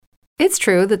It's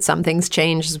true that some things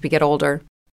change as we get older.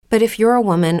 But if you're a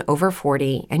woman over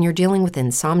 40 and you're dealing with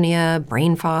insomnia,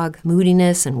 brain fog,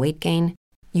 moodiness, and weight gain,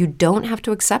 you don't have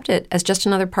to accept it as just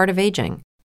another part of aging.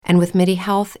 And with MIDI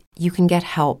Health, you can get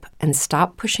help and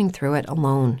stop pushing through it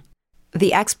alone.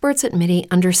 The experts at MIDI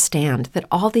understand that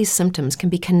all these symptoms can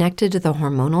be connected to the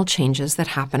hormonal changes that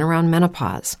happen around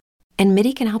menopause, and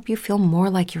MIDI can help you feel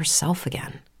more like yourself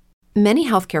again. Many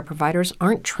healthcare providers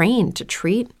aren't trained to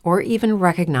treat or even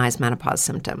recognize menopause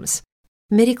symptoms.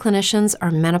 MIDI clinicians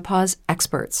are menopause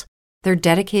experts. They're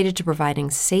dedicated to providing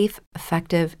safe,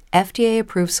 effective,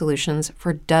 FDA-approved solutions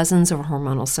for dozens of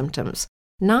hormonal symptoms,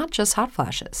 not just hot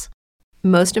flashes.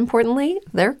 Most importantly,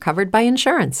 they're covered by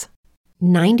insurance.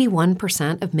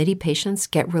 91% of MIDI patients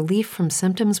get relief from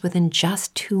symptoms within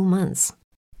just 2 months.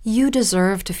 You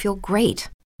deserve to feel great.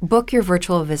 Book your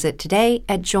virtual visit today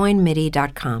at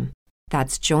joinmidi.com.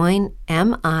 That's joinmidi.com.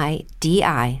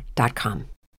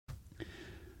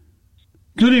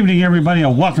 Good evening, everybody,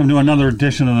 and welcome to another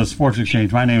edition of the Sports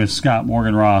Exchange. My name is Scott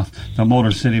Morganroth, the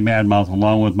Motor City Madmouth,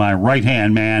 along with my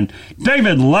right-hand man,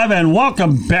 David Levin.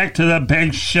 Welcome back to the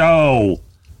big show.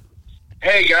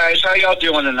 Hey, guys. How y'all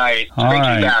doing tonight? All Great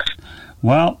right. to be back.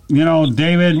 Well, you know,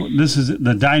 David, this is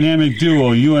the dynamic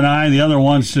duo. You and I, the other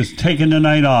one's just taking the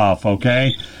night off,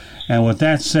 okay? And with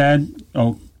that said,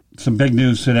 some big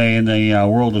news today in the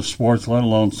world of sports, let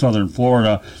alone Southern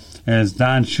Florida, as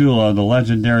Don Shula, the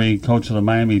legendary coach of the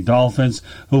Miami Dolphins,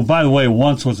 who, by the way,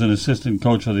 once was an assistant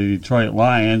coach of the Detroit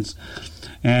Lions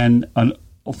and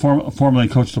formerly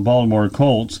coached the Baltimore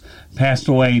Colts, passed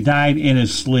away, died in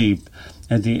his sleep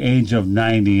at the age of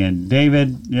 90. And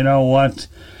David, you know what?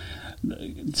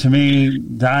 To me,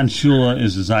 Don Shula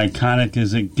is as iconic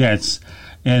as it gets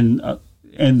in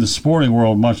the sporting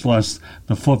world, much less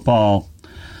the football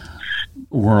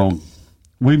world.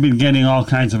 We've been getting all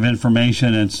kinds of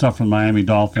information and stuff from Miami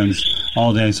Dolphins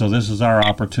all day, so this is our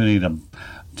opportunity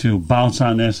to bounce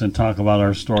on this and talk about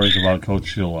our stories about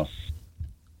Coach Shula.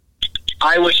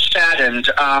 I was saddened.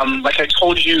 Like I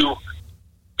told you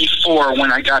before,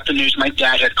 when I got the news, my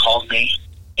dad had called me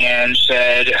and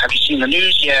said, "Have you seen the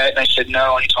news yet?" And I said,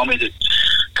 "No." And he told me that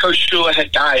Coach Shula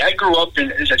had died. I grew up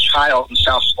as a child in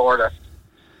South Florida.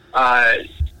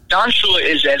 Don Shula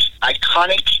is as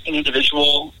iconic an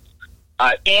individual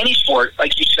any sport,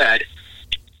 like you said,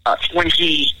 when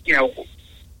he,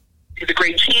 the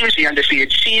great teams, the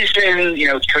undefeated season,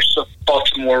 coached the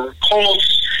Baltimore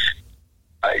Colts,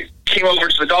 came over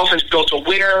to the Dolphins, built a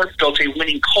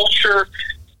winning culture.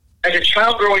 As a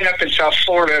child growing up in South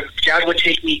Florida, Dad would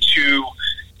take me to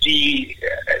the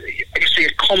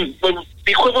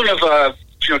equivalent of a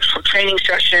training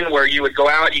session where you would go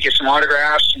out, you get some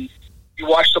autographs, and you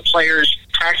watch the players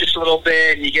practice a little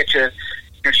bit, and you get to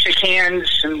shake hands.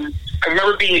 And I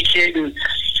remember being a kid, and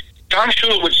Don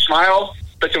Shula would smile,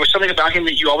 but there was something about him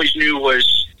that you always knew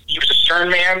was he was a stern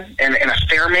man and a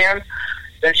fair man.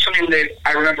 That's something that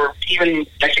I remember, even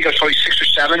I think I was probably 6 or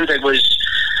 7, that was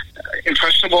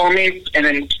impressionable on me. And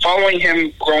then following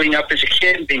him growing up as a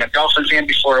kid and being a Dolphins fan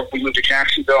before we moved to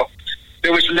Jacksonville,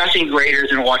 there was nothing greater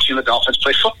than watching the Dolphins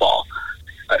play football.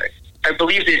 I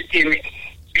believe that in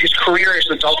his career as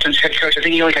the Dolphins head coach, I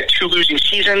think he only had 2 losing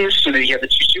seasons, and then he had the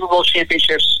 2 Super Bowl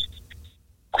championships.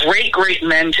 Great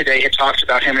men today had talked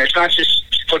about him, and it's not just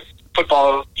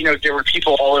football. There were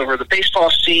people all over the baseball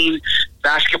scene,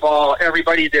 basketball,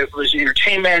 everybody that was in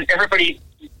entertainment. Everybody,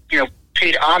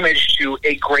 paid homage to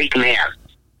a great man.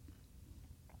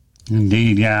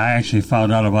 Indeed, yeah. I actually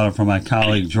found out about it from my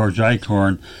colleague, George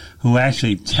Eichhorn, who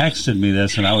actually texted me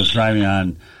this, and I was driving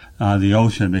on the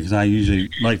ocean because I usually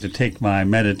like to take my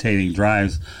meditating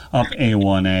drives up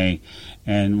A1A.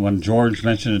 And when George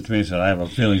mentioned it to me, he said, "I have a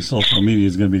feeling social media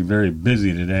is going to be very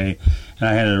busy today." And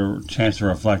I had a chance to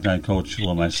reflect on Coach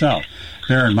Shula myself.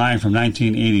 Bear in mind, from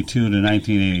 1982 to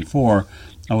 1984,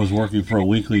 I was working for a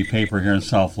weekly paper here in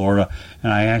South Florida,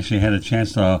 and I actually had a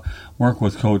chance to work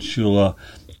with Coach Shula.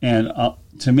 And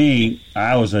to me,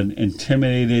 I was an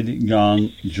intimidated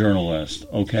young journalist,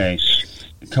 okay,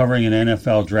 covering an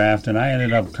NFL draft, and I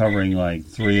ended up covering like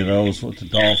 3 of those with the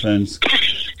Dolphins.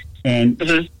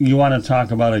 And you want to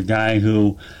talk about a guy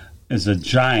who is a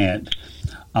giant.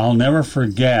 I'll never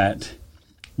forget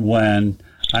when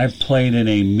I played in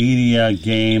a media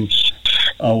game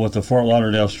with the Fort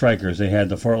Lauderdale Strikers. They had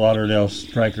the Fort Lauderdale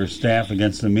Strikers staff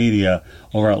against the media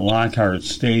over at Lockhart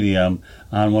Stadium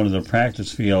on one of the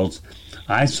practice fields.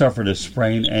 I suffered a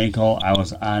sprained ankle. I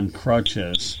was on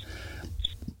crutches.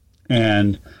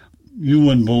 And you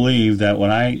wouldn't believe that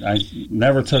when I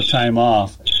never took time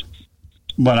off,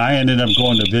 but I ended up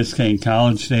going to Biscayne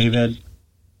College, David,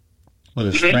 with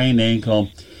a sprained ankle.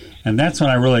 And that's when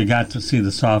I really got to see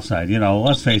the soft side. You know,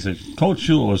 let's face it, Coach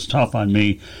Shula was tough on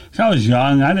me. I was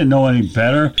young. I didn't know any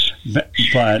better.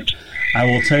 But I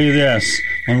will tell you this.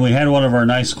 When we had one of our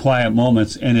nice quiet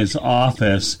moments in his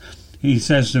office, he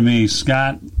says to me,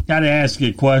 Scott, got to ask you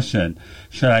a question.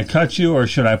 Should I cut you or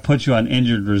should I put you on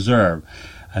injured reserve?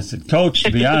 I said, Coach,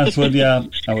 to be honest with you,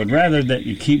 I would rather that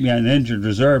you keep me on injured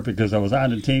reserve because I was on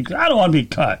the team. I don't want to be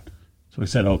cut. So he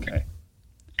said, okay.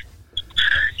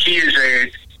 He is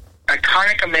a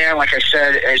iconic a man, like I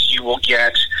said, as you will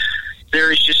get. There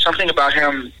is just something about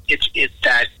him. It's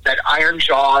that iron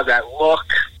jaw, that look.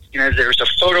 You know, there's a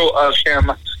photo of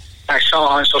him I saw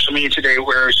on social media today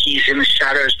where he's in the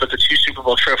shadows, but the 2 Super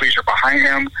Bowl trophies are behind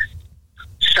him.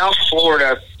 South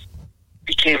Florida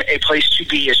became a place to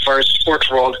be as far as the sports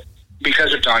world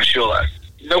because of Don Shula.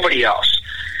 Nobody else.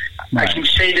 Right. I can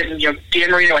say that, you know,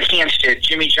 Dan Marino at Hampstead,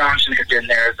 Jimmy Johnson had been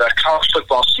there, the college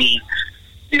football scene,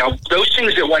 you know, those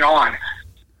things that went on.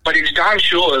 But it's Don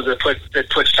Shula that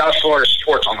put South Florida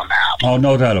sports on the map. Oh,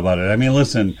 no doubt about it. I mean,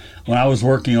 listen, when I was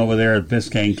working over there at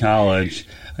Biscayne College,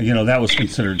 you know, that was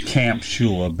considered Camp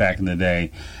Shula back in the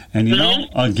day. And, you know,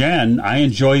 again, I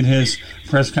enjoyed his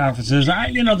press conferences.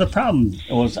 The problem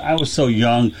was I was so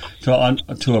young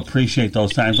to appreciate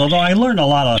those times. Although I learned a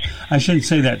lot of, I shouldn't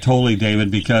say that totally, David,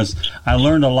 because I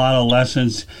learned a lot of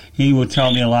lessons. He would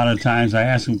tell me a lot of times. I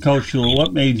asked him, Coach Shula,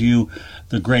 what made you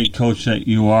the great coach that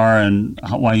you are and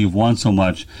why you've won so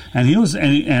much? And he was,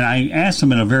 and I asked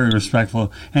him in a very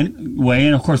respectful way.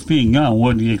 And, of course, being young,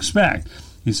 what do you expect?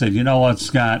 He said, you know what,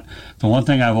 Scott, the one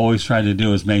thing I've always tried to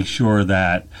do is make sure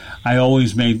that I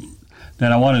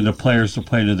wanted the players to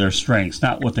play to their strengths,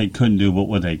 not what they couldn't do, but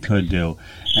what they could do.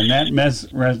 And that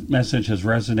message has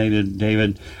resonated,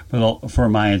 David, for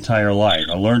my entire life.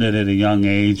 I learned it at a young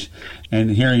age, and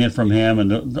hearing it from him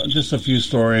and just a few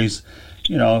stories,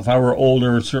 you know, if I were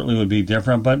older, it certainly would be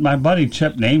different. But my buddy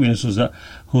Chip Namias,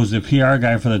 who was the PR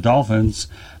guy for the Dolphins,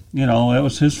 you know, it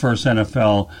was his first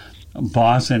NFL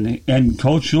boss, and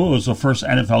Coach Shula was the first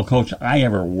NFL coach I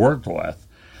ever worked with.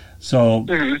 So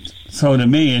to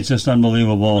me, it's just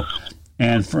unbelievable.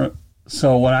 And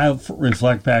so when I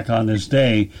reflect back on this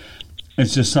day,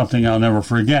 it's just something I'll never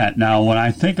forget. Now, when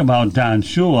I think about Don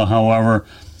Shula, however,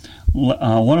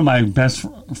 one of my best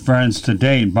friends to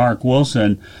date, Mark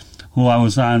Wilson, who I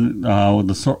was on with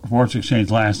the Sports Exchange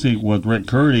last week with Rick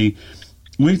Curdy,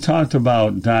 we talked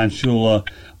about Don Shula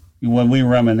when we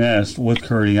reminisced with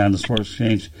Curdy on the Sports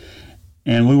Exchange,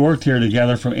 and we worked here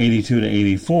together from 82 to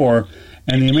 84,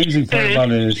 and the amazing part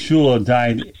about it is Shula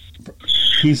died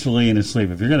peacefully in his sleep.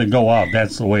 If you're going to go out,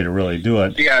 that's the way to really do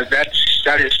it. Yeah, it's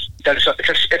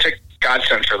a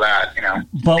godsend for that, you know.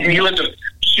 But he lived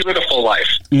a full life.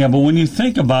 Yeah, but when you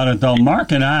think about it, though,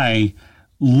 Mark and I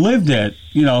lived it.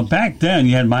 You know, back then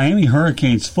you had Miami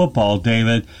Hurricanes football,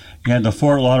 David. You had the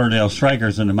Fort Lauderdale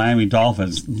Strikers and the Miami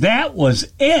Dolphins. That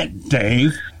was it,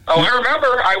 Dave. Oh, I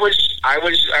remember. I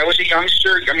was a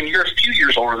youngster. I mean, you're a few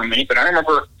years older than me, but I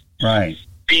remember. Right.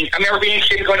 I remember being a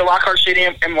kid and going to Lockhart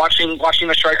Stadium and watching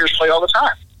the Strikers play all the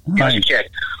time. Right. As a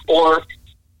kid, or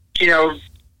you know,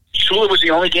 Shula was the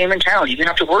only game in town. You didn't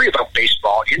have to worry about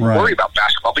baseball. You didn't worry about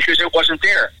basketball because it wasn't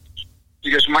there.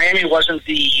 Because Miami wasn't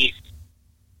the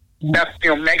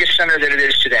mega center that it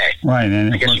is today. Right,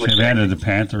 and of course they've added the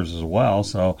Panthers as well.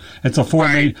 So it's a four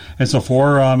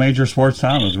major sports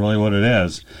town is really what it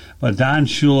is. But Don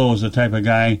Shula was the type of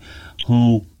guy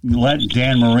who let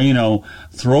Dan Marino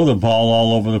throw the ball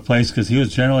all over the place because he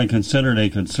was generally considered a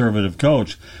conservative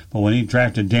coach. But when he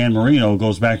drafted Dan Marino, it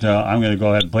goes back to, I'm going to go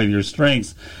ahead and play to your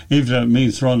strengths, even if it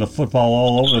means throwing the football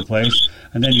all over the place.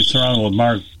 And then you surround it with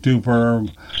Mark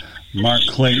Duper, Mark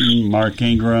Clayton, Mark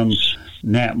Ingram,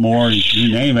 Nat Moore,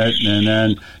 you name it, and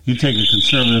then you take a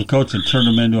conservative coach and turn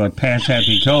him into a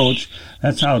pass-happy coach.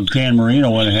 That's how Dan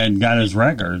Marino went ahead and got his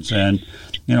records. And,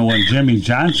 you know, when Jimmy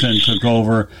Johnson took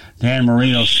over, Dan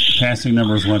Marino's passing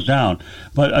numbers went down.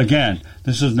 But, again,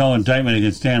 this is no indictment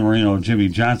against Dan Marino and Jimmy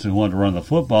Johnson who wanted to run the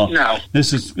football. No.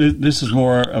 This is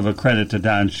more of a credit to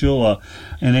Don Shula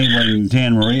enabling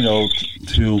Dan Marino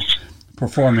to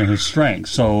perform in his strengths.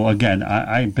 So, again,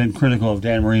 I've been critical of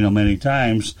Dan Marino many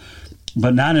times,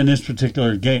 but not in this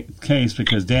particular case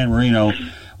because Dan Marino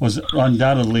was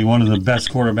undoubtedly one of the best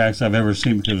quarterbacks I've ever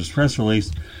seen because of his press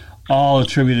release, all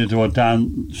attributed to what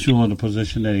Don Shula, the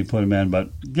position that he put him in. But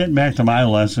getting back to my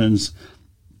lessons,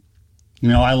 you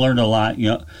know, I learned a lot, you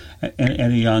know,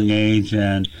 at a young age.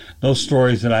 And those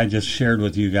stories that I just shared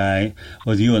with you and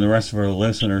the rest of our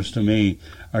listeners, to me,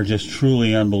 are just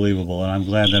truly unbelievable. And I'm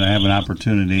glad that I have an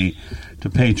opportunity to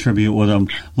pay tribute with him,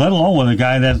 let alone with a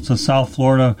guy that's a South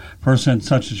Florida person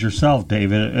such as yourself,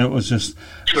 David. It was just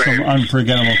some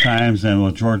unforgettable times. And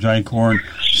with George Eichhorn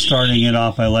starting it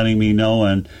off by letting me know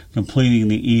and completing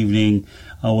the evening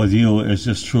with you is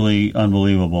just truly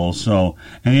unbelievable. So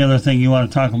any other thing you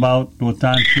want to talk about with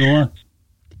Don Shula?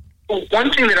 Well,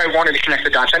 one thing that I wanted to connect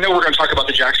the dots, I know we're going to talk about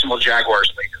the Jacksonville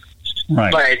Jaguars later.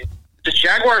 Right. But the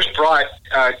Jaguars brought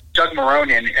Doug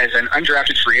Marrone in as an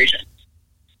undrafted free agent.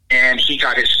 And he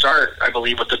got his start, I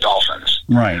believe, with the Dolphins.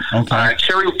 Right, okay.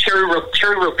 Terry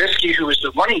Robisky, who was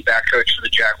the running back coach for the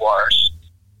Jaguars,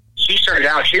 he started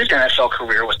out his NFL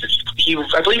career with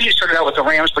I believe he started out with the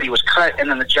Rams, but he was cut, and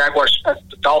then the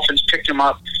Dolphins picked him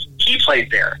up. He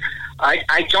played there.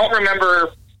 I don't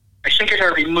remember. I think it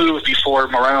had removed before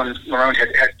Marrone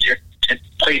had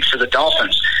played for the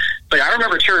Dolphins. But I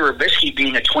remember Terry Robisky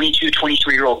being a 22,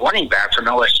 23-year-old running back from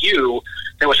LSU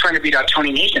that was trying to beat out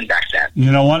Tony Nathan back then.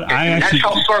 You know what? That's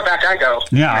how far back I go.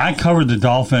 Yeah, I covered the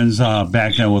Dolphins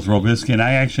back then with Robisky, and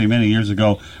I actually, many years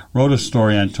ago, wrote a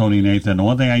story on Tony Nathan. The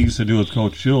one thing I used to do with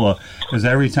Coach Shula is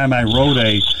every time I wrote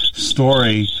a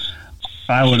story,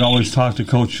 I would always talk to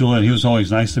Coach Shula, and he was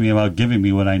always nice to me about giving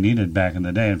me what I needed back in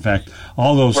the day. In fact,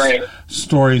 all those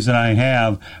stories that I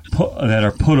have that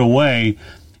are put away,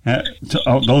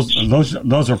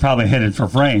 those are probably headed for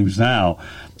frames now,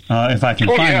 if I can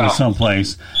find them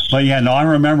someplace. But yeah, no, I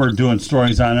remember doing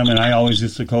stories on him, and I always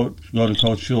used to go to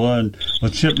Coach Shula, and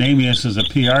with Chip Namias as a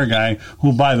PR guy,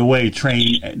 who, by the way,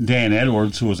 trained Dan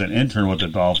Edwards, who was an intern with the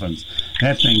Dolphins.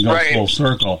 That thing goes full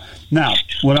circle. Now,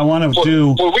 what I want to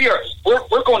do... Well,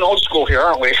 we're going old school here,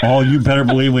 aren't we? Oh, you better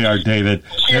believe we are, David.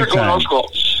 We're going old school.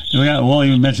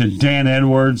 You mentioned Dan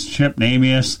Edwards, Chip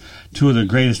Namias, two of the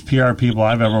greatest PR people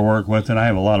I've ever worked with, and I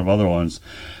have a lot of other ones.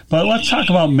 But let's talk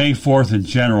about May 4th in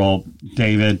general,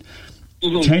 David.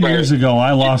 10 years ago,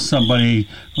 I lost somebody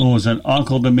who was an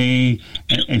uncle to me,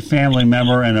 a family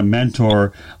member, and a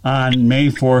mentor on May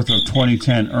 4th of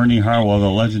 2010, Ernie Harwell,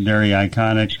 the legendary,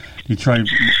 iconic Detroit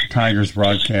Tigers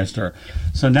broadcaster.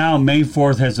 So now May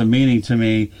 4th has a meaning to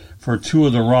me for two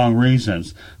of the wrong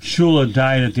reasons. Shula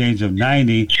died at the age of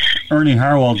 90. Ernie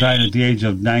Harwell died at the age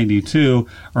of 92.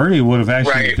 Ernie would have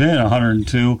actually been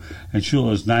 102, and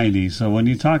Shula is 90. So when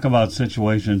you talk about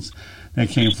situations that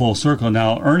came full circle.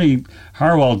 Now, Ernie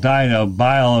Harwell died of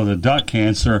bile of the duct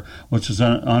cancer, which is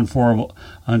an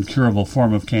uncurable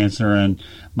form of cancer, and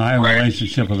my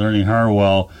relationship with Ernie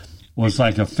Harwell was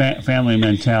like a family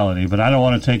mentality. But I don't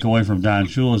want to take away from Don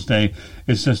Shula's day.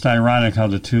 It's just ironic how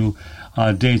the two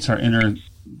dates are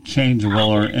interchangeable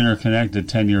or interconnected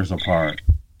 10 years apart.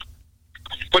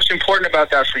 What's important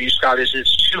about that for you, Scott, is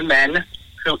it's two men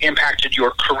who impacted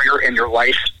your career and your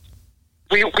life.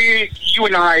 You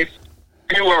and I,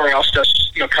 anyone else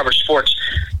does, cover sports,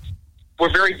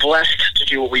 we're very blessed to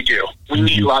do what we do. We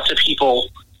meet lots of people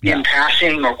in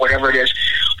passing or whatever it is.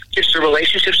 It's the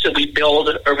relationships that we build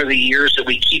over the years that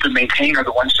we keep and maintain are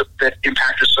the ones that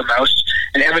impact us the most.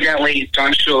 And evidently,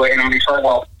 Don Shula and Ernie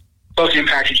Harwell both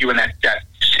impacted you in that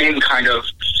same kind of,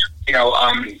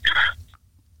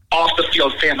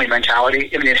 off-the-field family mentality.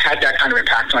 I mean, it had that kind of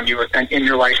impact on you in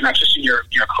your life, not just in your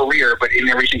career, but in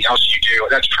everything else you do.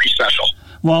 That's pretty special.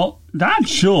 Well, Don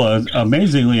Shula,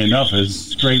 amazingly enough, as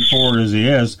straightforward as he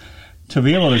is, to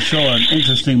be able to show an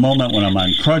interesting moment when I'm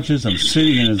on crutches, I'm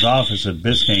sitting in his office at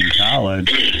Biscayne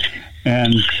College,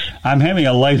 and I'm having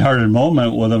a lighthearted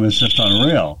moment with him. It's just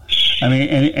unreal. I mean,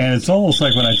 and it's almost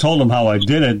like when I told him how I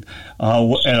did it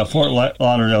at a Fort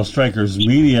Lauderdale Strikers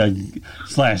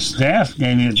media/staff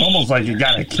game, it's almost like you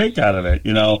got a kick out of it,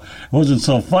 It wasn't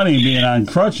so funny being on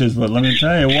crutches, but let me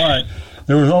tell you what,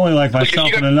 there was only like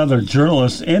myself and another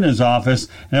journalist in his office,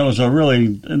 and it was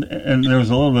and there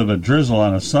was a little bit of a drizzle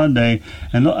on a Sunday.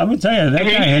 And I'm going to tell you, that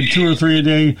guy had 2 or 3 a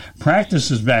day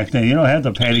practices back then. Had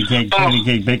the patty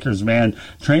cake baker's man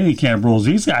training camp rules.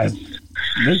 These guys,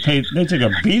 they took a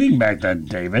beating back then,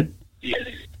 David. Yeah,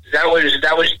 that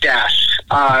was dash.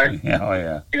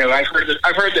 Yeah.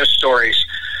 I've heard those stories.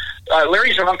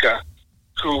 Larry Zonka,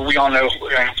 who we all know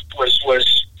was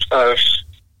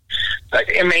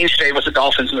a mainstay with the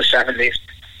Dolphins in the 70s.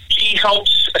 He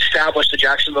helped establish the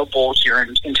Jacksonville Bulls here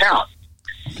in town.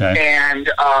 Okay.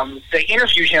 And they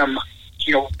interviewed him,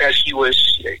 as he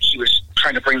was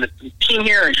trying to bring the team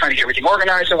here and trying to get everything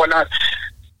organized and whatnot.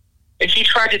 And he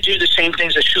tried to do the same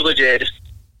things that Shula did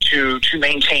to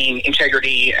maintain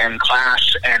integrity and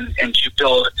class and to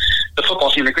build the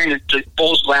football team. Granted, the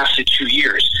Bulls lasted 2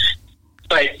 years,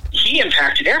 but he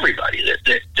impacted everybody.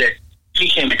 That he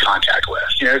came in contact with.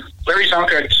 Larry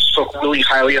Csonka spoke really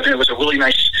highly of him. It was a really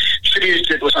nice tribute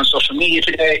that was on social media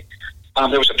today.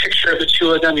 There was a picture of the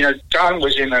two of them. Don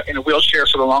was in a wheelchair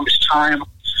for the longest time,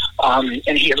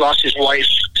 and he had lost his wife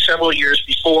several years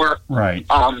before. Right.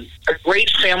 A great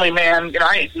family man.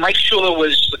 Mike Shula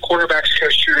was the quarterback's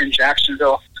coach here in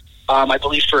Jacksonville, I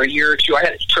believe, for a year or two. I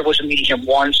had the privilege of meeting him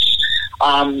once,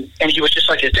 and he was just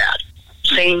like his dad.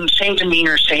 Same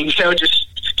demeanor, just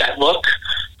that look.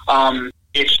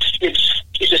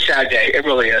 It's a sad day. It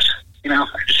really is.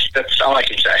 That's all I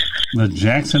can say. The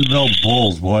Jacksonville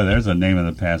Bulls. Boy, there's a name of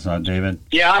the past, David?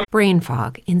 Yeah. Brain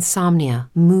fog, insomnia,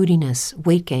 moodiness,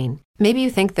 weight gain. Maybe you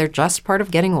think they're just part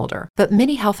of getting older, but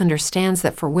MIDI Health understands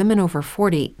that for women over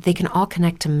 40, they can all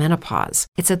connect to menopause.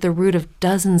 It's at the root of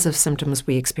dozens of symptoms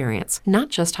we experience, not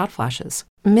just hot flashes.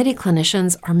 MIDI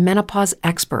clinicians are menopause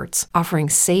experts, offering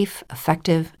safe,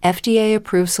 effective,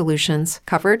 FDA-approved solutions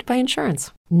covered by insurance.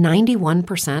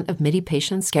 91% of MIDI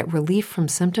patients get relief from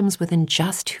symptoms within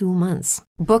just 2 months.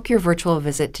 Book your virtual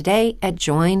visit today at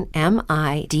joinmidi.com.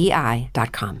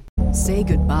 Say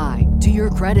goodbye to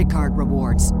your credit card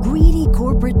rewards. Greedy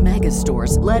corporate mega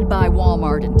stores, led by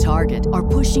Walmart and Target, are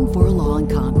pushing for a law in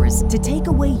Congress to take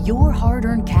away your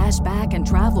hard-earned cash back and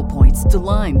travel points to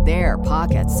line their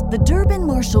pockets. The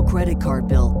Durbin-Marshall credit card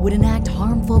bill would enact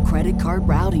harmful credit card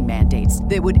routing mandates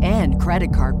that would end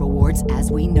credit card rewards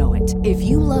as we know it. If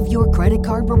you love your credit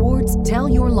card rewards, tell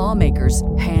your lawmakers,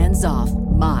 hands off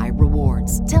my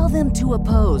rewards. Tell them to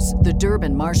oppose the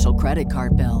Durbin-Marshall credit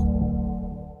card bill.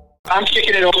 I'm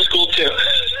kicking it old school, too.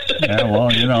 Yeah, well,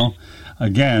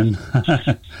 again,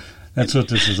 that's what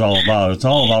this is all about. It's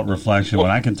all about reflection.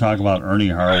 When I can talk about Ernie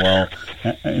Harwell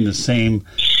in the same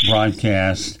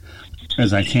broadcast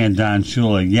as I can Don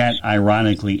Shula, yet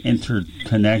ironically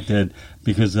interconnected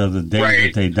because of the day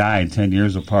that they died, 10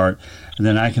 years apart, and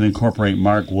then I can incorporate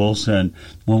Mark Wilson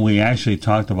when we actually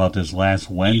talked about this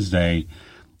last Wednesday,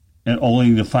 and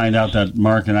only to find out that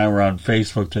Mark and I were on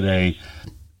Facebook today.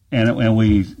 And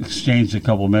we exchanged a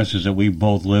couple of messages that we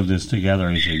both lived this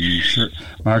together. He said, "You sure?"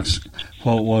 Mark's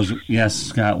quote was, "Yes,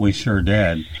 Scott, we sure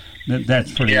did."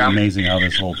 That's pretty amazing how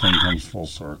this whole thing comes full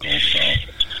circle.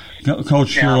 So,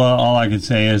 Coach Shula, all I can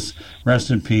say is rest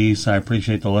in peace. I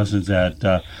appreciate the lessons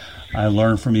that I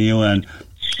learned from you and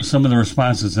some of the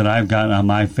responses that I've gotten on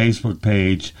my Facebook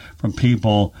page from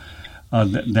people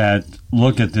that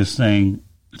look at this thing.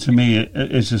 To me,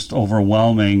 it's just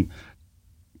overwhelming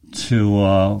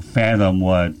to fathom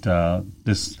what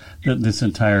this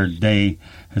entire day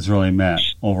has really meant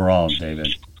overall, David.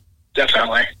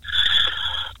 Definitely.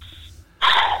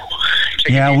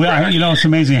 It's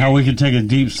amazing how we can take a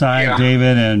deep sigh,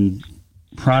 David, and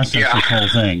process this whole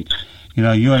thing.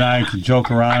 You and I can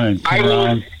joke around and kid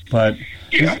around, but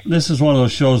this is one of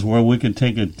those shows where we can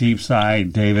take a deep sigh,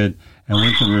 David, and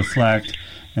we can reflect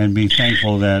and be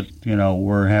thankful that,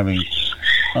 we're having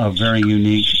a very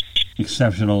unique,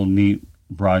 exceptional, neat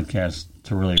broadcast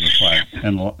to really reflect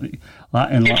on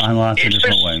lots of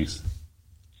different ways.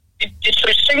 It's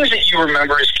those things that you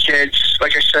remember as kids.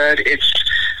 Like I said,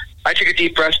 I took a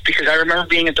deep breath because I remember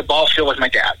being at the ball field with my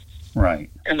dad. Right.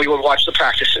 And we would watch the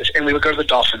practices, and we would go to the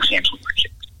Dolphins games when we were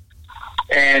kids.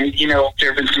 And, there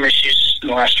have been some issues in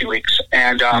the last few weeks.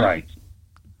 And, right.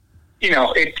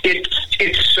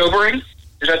 It's sobering.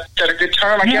 Is that a good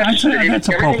term, I guess? That's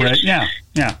appropriate. Yeah.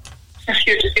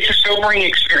 It's a sobering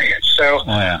experience. So, so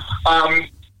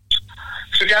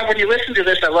Dad, when you listen to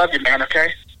this, I love you, man.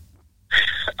 Okay.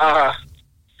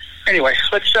 Anyway,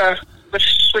 let's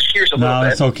switch gears a little bit. No,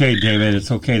 it's okay, David.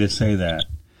 It's okay to say that.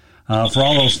 For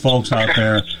all those folks out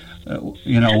there,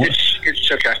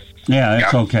 it's okay. Yeah,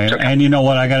 it's okay. It's okay. And you know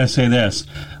what? I got to say this.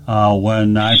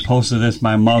 When I posted this,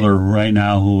 my mother right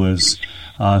now, who is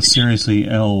seriously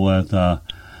ill with COPD,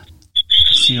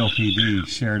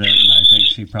 shared it, and I think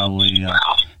she probably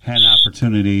had an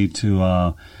opportunity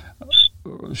to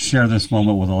share this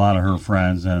moment with a lot of her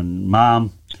friends. And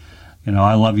Mom,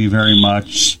 I love you very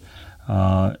much,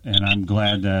 and I'm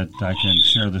glad that I can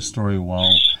share this story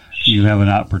while you have an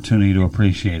opportunity to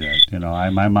appreciate it.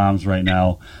 My mom's right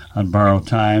now on borrowed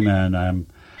time, and I'm,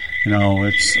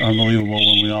 it's unbelievable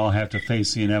when we all have to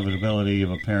face the inevitability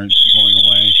of a parent going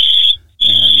away.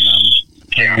 And I'm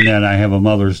praying that I have a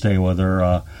Mother's Day with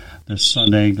her this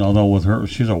Sunday. Although with her,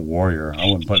 she's a warrior. I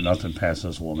wouldn't put nothing past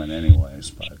this woman,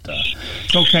 anyways. But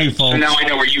it's okay, folks. So now I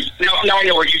know where you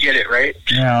get it, right?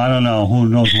 Yeah, I don't know. Who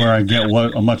knows where I get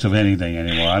much of anything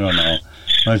anymore? I don't know.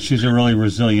 But she's a really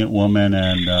resilient woman,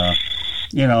 and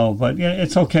but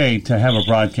it's okay to have a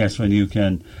broadcast when you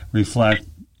can reflect.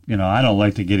 I don't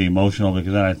like to get emotional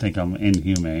because then I think I'm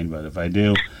inhumane. But if I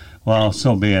do, well,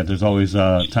 so be it. There's always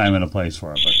a time and a place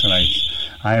for it. But tonight's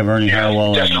I have Ernie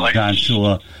Harwell definitely. and Don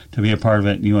Shula to be a part of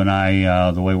it. You and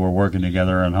I, the way we're working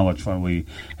together and how much fun we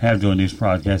have doing these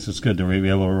podcasts, it's good to be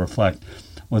able to reflect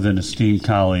with an esteemed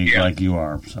colleague like you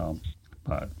are. So,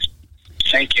 but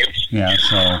thank you. Yeah.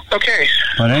 So okay.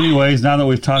 But anyways, now that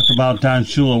we've talked about Don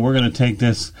Shula, we're going to take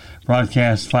this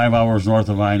broadcast 5 hours north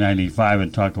of I-95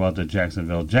 and talk about the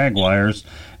Jacksonville Jaguars.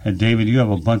 And David, you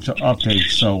have a bunch of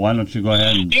updates, so why don't you go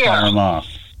ahead and fire them off?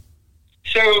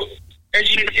 So, as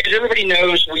everybody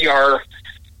knows, we are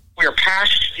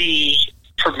past the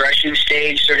progression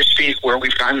stage, so to speak, where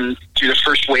we've gotten through the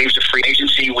first waves of free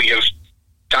agency. We have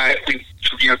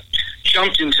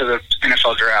jumped into the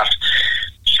NFL draft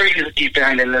straight into the deep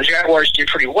end, and the Jaguars did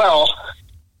pretty well.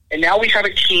 And now we have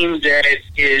a team that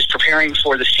is preparing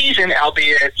for the season,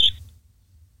 albeit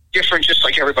different, just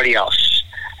like everybody else,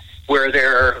 where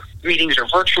their meetings are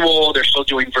virtual, they're still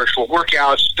doing virtual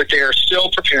workouts, but they're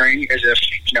still preparing as if,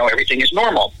 everything is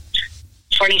normal.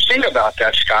 Funny thing about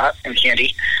that, Scott and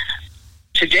Candy,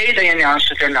 today they announced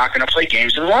that they're not going to play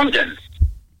games in London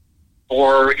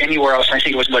or anywhere else. I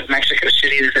think it was Mexico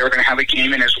City that they were going to have a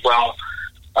game in as well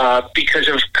because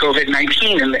of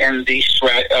COVID-19 and the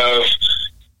threat of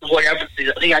whatever,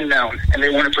 the unknown. And they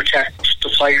want to protect the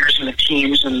players and the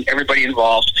teams and everybody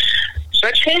involved. So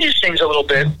that changes things a little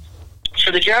bit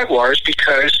for the Jaguars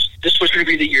because this was going to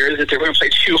be the year that they were going to play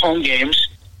 2 home games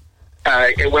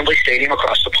at Wembley Stadium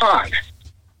across the pond.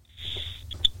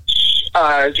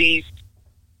 I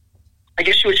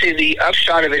guess you would say the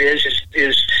upshot of it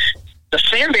is the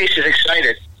fan base is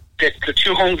excited that the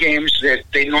 2 home games that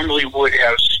they normally would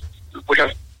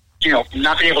have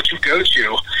not been able to go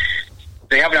to,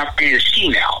 they have an opportunity to see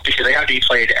now because they have to be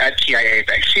played at TIAA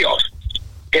Bank Field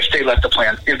if they let the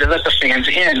fans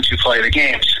in to play the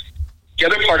games. The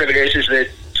other part of it is that,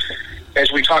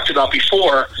 as we talked about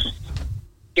before,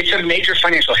 it's a major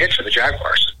financial hit for the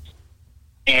Jaguars.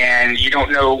 And you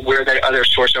don't know where that other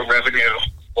source of revenue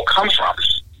will come from.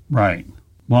 Right.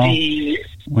 Well,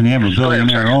 when you have a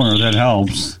billionaire owner, that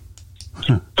helps.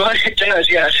 But it does,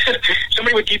 yes.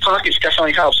 Somebody with deep pockets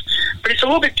definitely helps. But it's a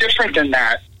little bit different than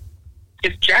that.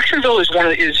 Jacksonville is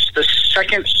the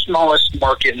second smallest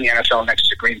market in the NFL next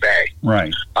to Green Bay.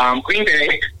 Right. Green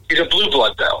Bay is a blue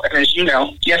blood, though. And as you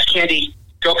know, yes, Candy,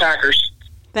 go Packers.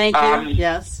 Thank you,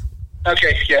 yes.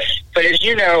 Okay, yes. But as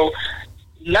you know,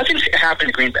 nothing's going to happen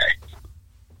to Green Bay.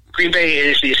 Green Bay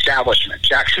is the establishment.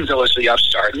 Jacksonville is the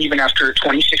upstart. And even after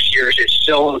 26 years, it's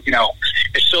still, the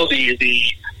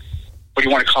what do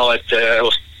you want to call it,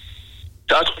 the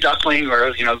duckling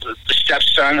or, the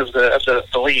stepson of the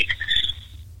league,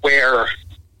 where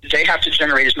they have to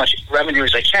generate as much revenue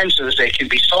as they can so that they can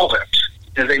be solvent.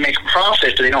 And they make a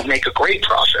profit, but they don't make a great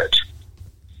profit.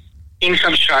 In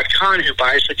comes Shad Khan, who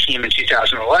buys the team in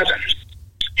 2011.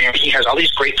 And he has all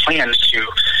these great plans to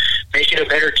make it a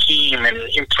better team and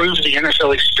improve the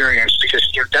NFL experience because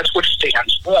that's what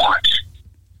fans want.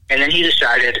 And then he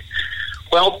decided,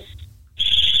 well,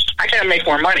 I got to make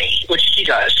more money, which he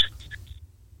does.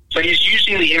 But he's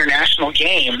using the international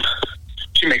game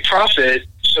to make profit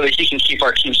so that he can keep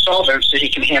our team solvent, so he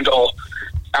can handle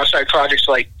outside projects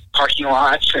like parking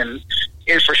lots and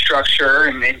infrastructure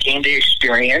and game day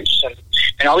experience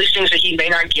and all these things that he may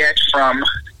not get from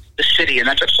the city, and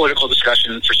that's a political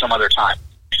discussion for some other time.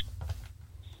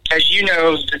 As you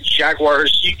know, the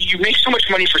Jaguars, you make so much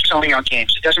money for selling out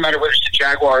games. It doesn't matter whether it's the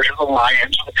Jaguars or the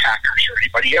Lions or the Packers or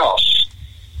anybody else.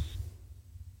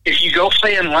 If you go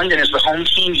play in London as the home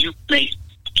team, you make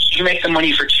the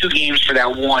money for 2 games for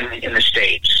that one in the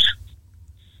States.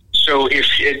 So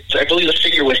I believe the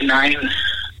figure was $9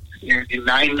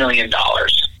 million,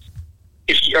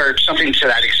 or something to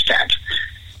that extent.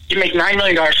 You make $9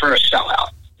 million for a sellout.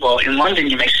 Well, in London,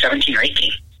 you make 17 or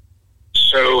 18.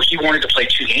 So he wanted to play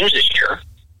 2 games this year,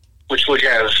 which would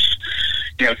have,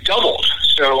 doubled.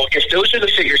 So if those are the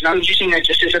figures, and I'm using that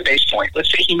just as a base point.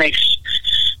 Let's say he makes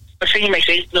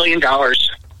 $8 million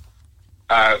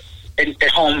at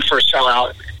home for a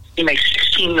sellout. He makes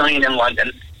 $16 million in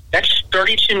London. That's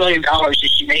 $32 million that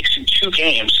he makes in 2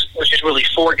 games, which is really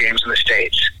 4 games in the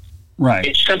States. Right.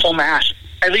 It's simple math.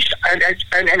 At least, and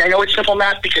I know it's simple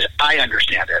math because I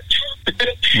understand it.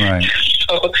 Right.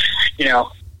 So,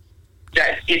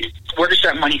 where does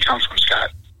that money come from, Scott,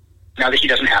 now that he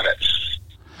doesn't have it?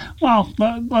 Well,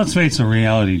 let's face the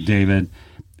reality, David.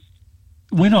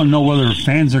 We don't know whether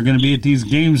fans are going to be at these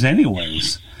games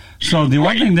anyways. So the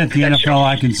one thing that the NFL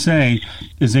I can say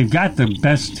is they've got the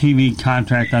best TV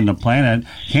contract on the planet.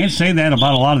 Can't say that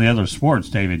about a lot of the other sports,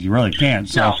 David. You really can't.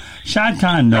 So Shad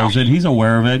Khan knows it. He's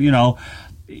aware of it.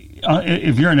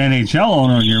 if you're an NHL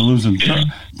owner and you're losing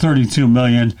 $32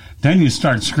 million, then you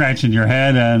start scratching your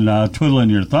head and twiddling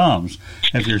your thumbs.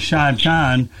 If you're Shad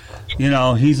Khan,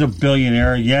 he's a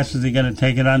billionaire. Yes, is he going to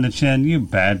take it on the chin? You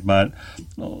bet. But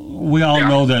we all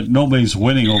know that nobody's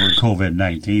winning over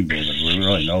COVID-19, David. We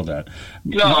really know that.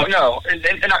 No.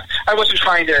 And I wasn't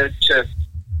trying to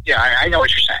I know what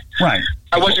you're saying. Right.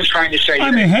 I wasn't trying to say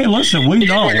I mean, hey, listen, we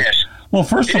know. Well,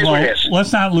 first of all,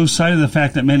 let's not lose sight of the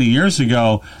fact that many years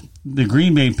ago, the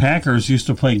Green Bay Packers used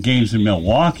to play games in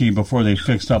Milwaukee before they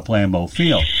fixed up Lambeau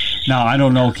Field. Now, I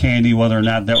don't know, Candy, whether or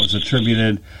not that was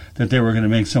attributed that they were going to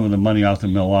make some of the money off the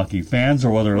Milwaukee fans,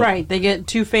 or whether... Right, they get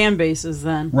two fan bases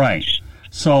then. Right.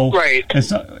 So, It's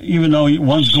not, even though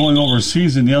one's going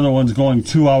overseas and the other one's going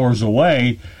 2 hours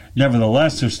away,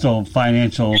 nevertheless, there's still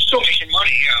financial... You're still making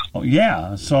money, yeah. Oh,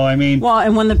 yeah, so I mean... Well,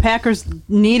 and when the Packers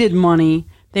needed money,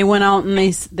 they went out and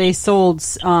they sold...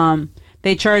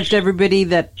 they charged everybody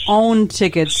that owned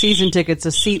tickets, season tickets,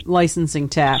 a seat licensing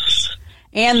tax.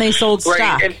 And they sold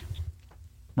stock.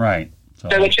 Right. So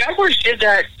the Jaguars did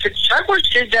that. The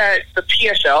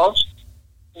PSLs,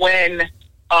 when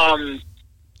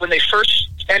they first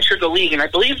entered the league, and I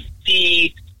believe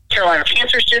the Carolina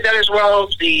Panthers did that as well.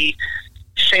 The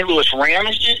St. Louis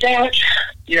Rams did that.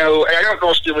 And I don't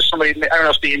know if it was somebody. I don't know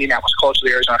if the Indianapolis Colts or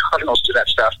the Arizona Cardinals did that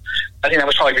stuff. I think that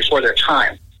was probably before their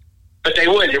time. But it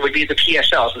would be the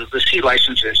PSLs, the C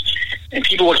licenses, and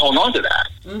people would hold on to that.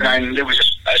 Mm-hmm. And there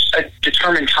was a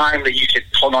determined time that you could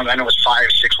hold on. I know it was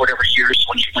 5, 6, whatever years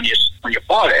when you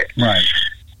bought it. Right.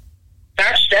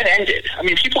 That ended. I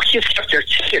mean, people kept their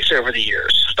tickets over the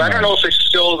years, but I don't know if it's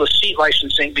still the seat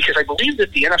licensing, because I believe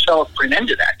that the NFL put an end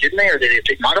to that, didn't they? Or they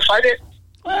modified it?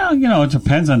 Well, it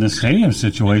depends on the stadium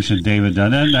situation, David,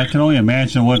 doesn't it? I can only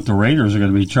imagine what the Raiders are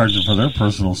going to be charging for their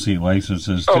personal seat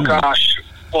licenses, too. Oh, gosh.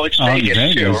 Well, it's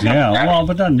Vegas, too. Yeah. Well,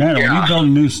 but it doesn't matter. Yeah. When you build a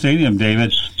new stadium,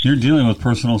 David, you're dealing with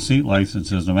personal seat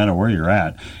licenses no matter where you're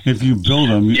at. If you build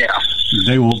them,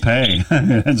 they will pay.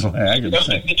 That's what I can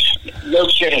say. No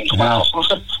kidding. Wow.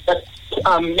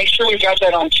 Make sure we got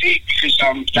that on tape, because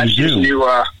that's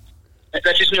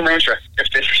his new mantra.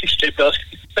 If they build,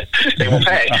 they will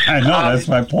pay. I know, that's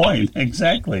my point.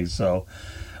 Exactly. So...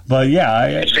 But yeah,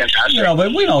 it's fantastic.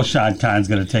 But we know Shad Khan's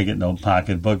going to take it in the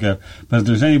pocketbook. But if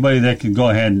there's anybody that can go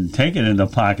ahead and take it in the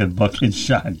pocketbook, it's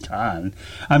Shad Khan.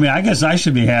 I mean, I guess I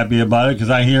should be happy about it, because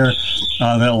I hear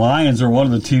that Lions are one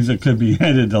of the teams that could be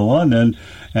headed to London,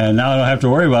 and now I don't have to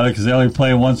worry about it because they only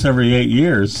play once every 8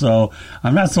 years. So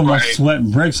I'm not so much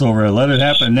sweating bricks over it. Let it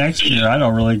happen next year. I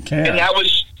don't really care. And that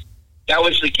was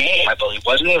the game, I believe,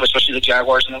 wasn't it? Especially the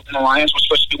Jaguars and the Lions were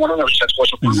supposed to be one of them.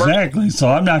 Exactly. So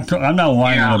I'm not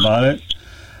whining about it.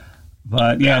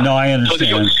 But I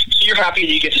understand. So you're happy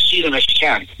that you get to see them if you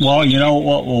can. Well,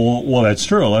 well, that's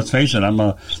true. Let's face it. I'm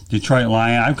a Detroit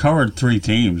Lion. I've covered 3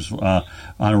 teams on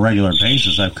a regular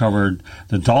basis. I've covered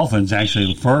the Dolphins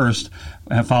actually first,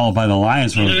 followed by the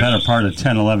Lions for the better part of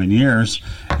 10, 11 years,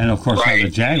 and of course the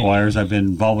Jaguars. I've been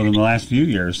involved with them the last few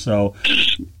years. So.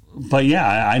 But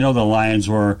I know the Lions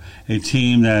were a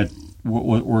team that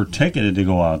were ticketed to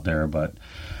go out there. But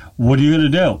what are you going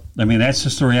to do? I mean, that's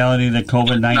just the reality that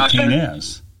COVID-19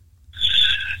 is.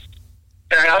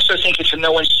 And I also think it's a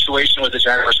no-win situation with the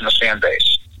Jaguars and the fan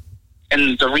base.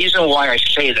 And the reason why I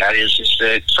say that is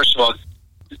that, first of all,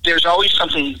 there's always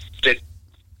something to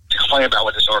complain about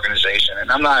with this organization. And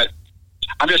I'm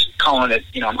just calling it,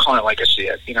 I'm calling it like I see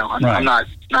it. I'm not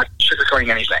sugarcoating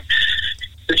anything.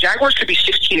 The Jaguars could be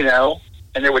 16-0,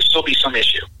 and there would still be some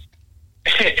issue.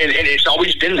 and it's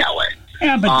always been that way.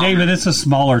 Yeah, but David, it's a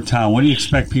smaller town. What do you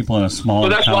expect people in a smaller town?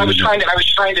 Well, that's why I was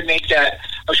trying to make that.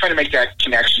 I was trying to make that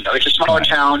connection. Though. It's a smaller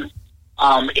town.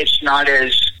 It's not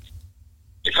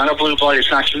a blue blood.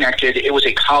 It's not connected. It was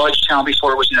a college town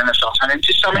before it was an NFL town, and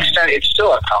to some extent, it's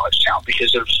still a college town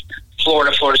because of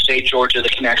Florida State, Georgia, the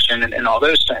connection, and all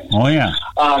those things. Oh yeah.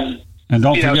 And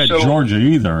don't forget Georgia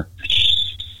either.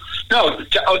 No,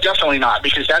 definitely not,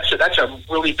 because that's a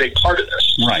really big part of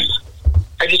this. Right.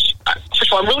 First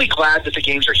of all, I'm really glad that the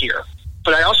games are here,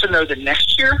 but I also know that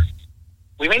next year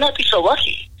we may not be so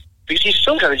lucky because he's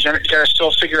still got to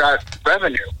still figure out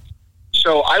revenue.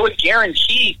 So I would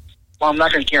guarantee. Well, I'm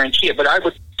not going to guarantee it, but I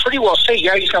would pretty well say,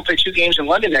 he's going to play 2 games in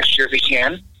London next year if he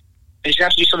can. And he's going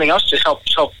to have to do something else to help.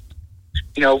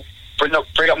 Bring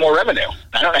up more revenue.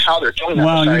 I don't know how they're doing that.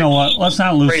 Well, you know what? Let's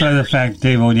not lose sight of the fact,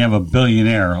 David, when you have a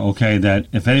billionaire, okay, that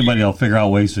if anybody will figure out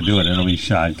ways to do it, it'll be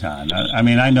Shad Khan. I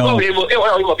mean, I know... Well, it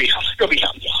will be him. It'll be him.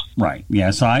 Right.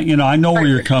 Yeah. So I know where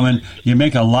you're coming. You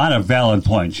make a lot of valid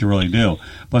points. You really do.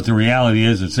 But the reality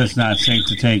is, it's just not safe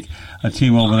to take a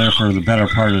team over there for the better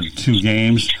part of 2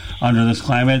 games under this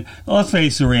climate. Let's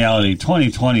face the reality.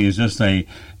 2020 is just a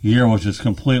year which is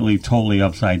completely, totally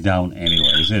upside down.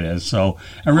 Anyways, it is. So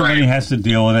everybody has to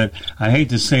deal with it. I hate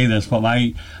to say this, but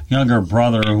my younger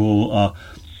brother, who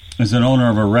is an owner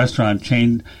of a restaurant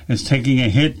chain, is taking a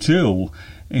hit too.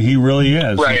 He really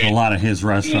is with a lot of his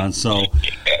restaurants. So,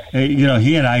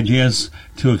 he had ideas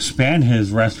to expand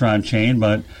his restaurant chain,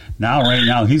 but right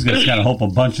now, he's just got to hope a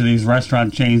bunch of these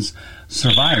restaurant chains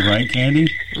survive, right, Candy?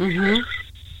 Mm-hmm.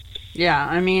 Yeah,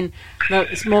 I mean,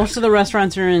 most of the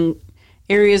restaurants are in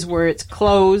areas where it's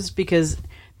closed because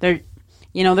they're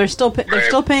still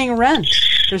paying rent.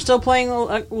 They're still paying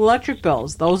electric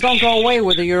bills. Those don't go away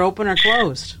whether you're open or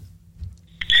closed.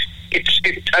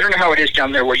 I don't know how it is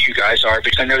down there where you guys are,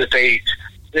 because I know that they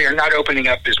are not opening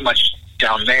up as much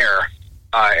down there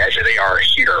as they are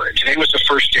here. Today was the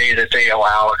first day that they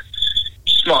allowed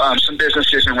some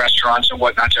businesses and restaurants and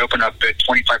whatnot to open up at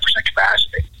 25%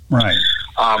 capacity. Right.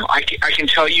 I can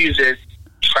tell you that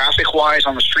traffic-wise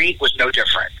on the street was no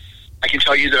different. I can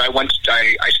tell you that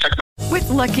I stuck. With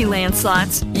Lucky Land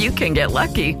Slots, you can get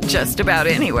lucky just about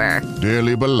anywhere.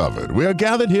 Dearly beloved, we are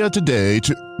gathered here today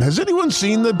to... Has anyone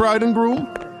seen the bride and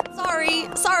groom?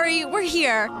 Sorry, we're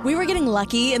here. We were getting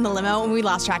lucky in the limo and we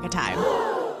lost track of time.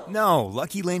 No,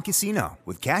 Lucky Land Casino,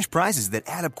 with cash prizes that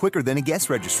add up quicker than a guest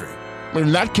registry.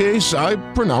 In that case, I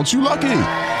pronounce you lucky.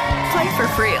 Play for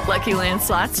free at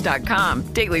LuckyLandSlots.com.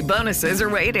 Daily bonuses are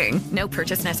waiting. No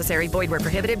purchase necessary. Void where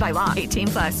prohibited by law.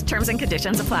 18+. Terms and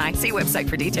conditions apply. See website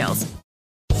for details.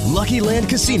 Lucky Land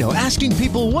Casino, asking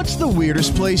people, what's the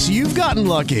weirdest place you've gotten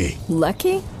lucky?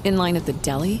 Lucky? In line at the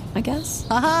deli, I guess?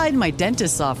 Aha, in my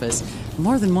dentist's office.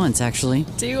 More than once, actually.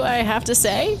 Do I have to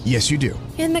say? Yes, you do.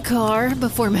 In the car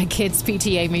before my kids'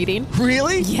 PTA meeting.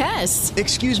 Really? Yes.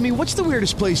 Excuse me, what's the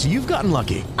weirdest place you've gotten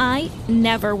lucky? I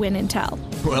never win and tell.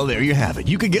 Well, there you have it.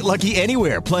 You can get lucky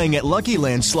anywhere, playing at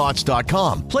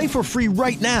LuckyLandSlots.com. Play for free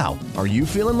right now. Are you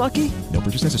feeling lucky? No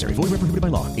purchase necessary. Void where prohibited by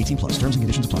law. 18+. Terms and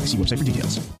conditions apply. See website for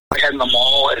details. I had in the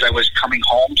mall as I was coming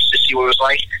home just to see what it was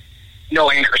like. No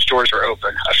anchor stores are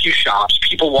open. A few shops.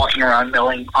 People walking around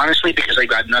milling, honestly, because they've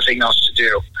got nothing else to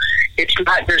do.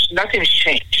 Nothing's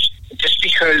changed. Just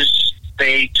because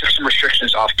they took some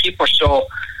restrictions off, people are still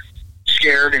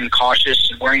scared and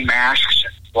cautious and wearing masks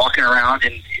and walking around.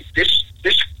 And this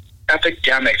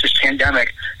epidemic, this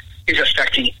pandemic, is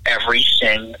affecting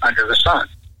everything under the sun.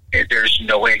 There's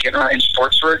no way of getting around in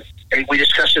sports. And we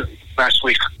discussed it last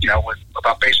week,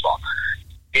 about baseball.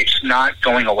 It's not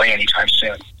going away anytime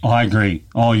soon. Oh, I agree.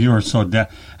 Oh, you are so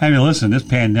listen, this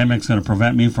pandemic's going to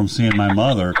prevent me from seeing my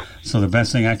mother, so the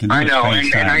best thing I can do is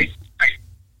FaceTime.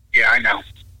 I know.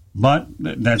 But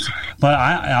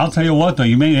I'll tell you what, though,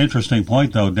 you made an interesting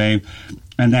point, though, Dave,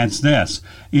 and that's this.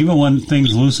 Even when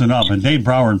things loosen up, and Dave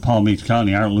Brower and Palm Beach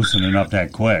County aren't loosening up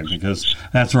that quick, because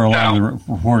that's where a lot of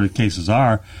the reported cases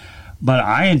are. But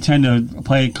I intend to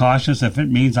play it cautious. If it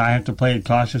means I have to play it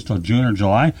cautious till June or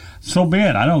July, so be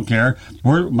it. I don't care.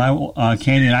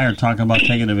 Candy and I are talking about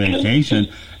taking a vacation,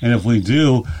 and if we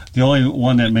do, the only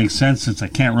one that makes sense, since I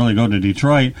can't really go to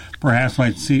Detroit, perhaps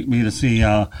might see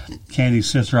Candy's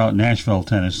sister out in Nashville,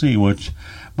 Tennessee, which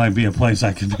might be a place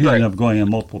I could end up going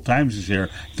in multiple times this year,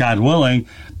 God willing.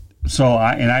 So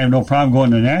I have no problem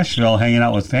going to Nashville, hanging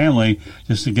out with family,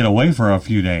 just to get away for a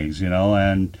few days,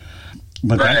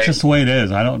 But that's just the way it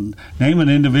is. I don't name an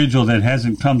individual that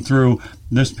hasn't come through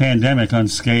this pandemic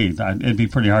unscathed. It'd be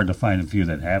pretty hard to find a few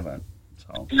that haven't.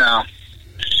 So. No.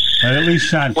 But at least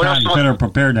Sean Con's better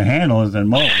prepared to handle it than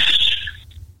most.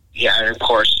 Yeah, of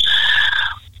course.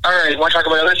 All right, want to talk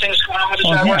about other things going on with the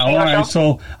Jaguars? All right.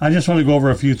 So I just want to go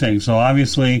over a few things. So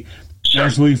obviously,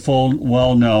 as we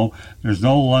well know, there's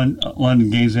no London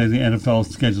games as the NFL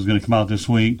schedule is going to come out this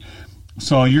week.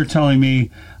 So you're telling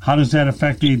me, how does that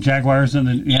affect the Jaguars and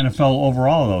the NFL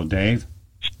overall, though, Dave?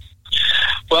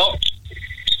 Well,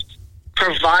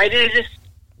 provided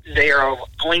they are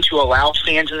going to allow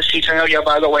fans in the seats. I know,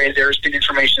 by the way, there's been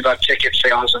information about ticket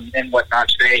sales and whatnot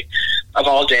today, of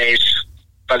all days,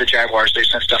 by the Jaguars. They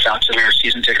sent stuff out to their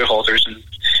season ticket holders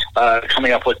and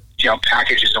coming up with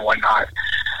packages and whatnot.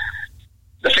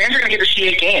 The fans are going to get to see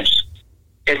 8 games,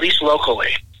 at least locally.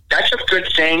 That's a good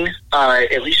thing,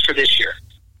 at least for this year.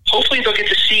 Hopefully they'll get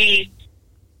to see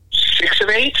 6 of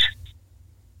 8.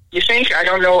 You think? I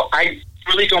don't know. I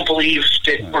really don't believe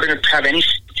that we're going to have any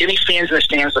fans in the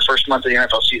stands the first month of the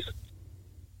NFL season.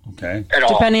 Okay. At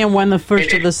all. Depending on when the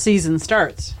first of the season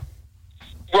starts.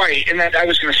 Right, and I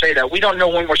was going to say that. We don't know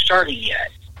when we're starting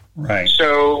yet. Right.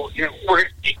 So,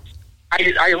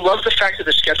 I love the fact that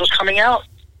the schedule's coming out,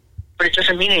 but it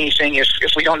doesn't mean anything if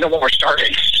we don't know when we're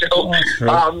starting. So,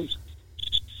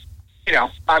 you know,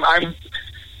 I'm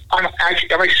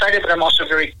excited, but I'm also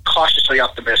very cautiously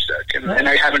optimistic, and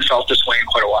I haven't felt this way in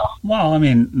quite a while. Well, I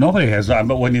mean, nobody has,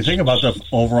 but when you think about the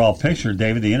overall picture,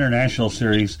 David, the international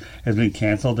series has been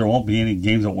canceled. There won't be any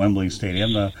games at Wembley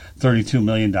Stadium. The $32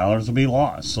 million will be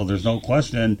lost. So there's no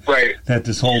question that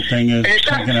this whole thing is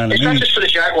taking on a It's not just for the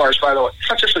Jaguars, by the way. It's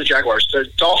not just for the Jaguars. The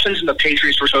Dolphins and the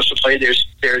Patriots were supposed to play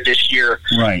there this year.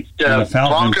 Right. The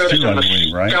Falcons Broncos too, I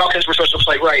believe, right? Falcons were supposed to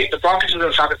play, right. The Broncos and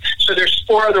the Falcons. So there's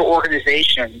 4 other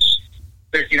organizations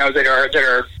that, you know, that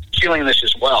are feeling this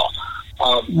as well.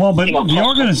 Well, but the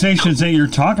organizations that you're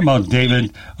talking about,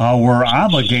 David, were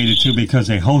obligated to because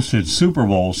they hosted Super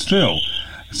Bowls too.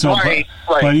 So,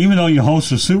 but even though you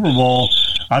host a Super Bowl,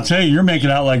 I'll tell you, you're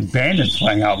making out like bandits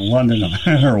playing out in London no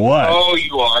matter what. Oh,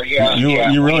 you are, yeah.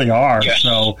 You really are. Yeah.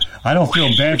 So I don't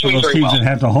feel bad for those teams that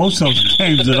have to host those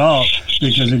games at all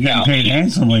because they're getting paid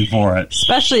handsomely for it.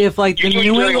 Especially if like if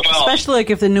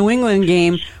the New England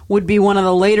game would be one of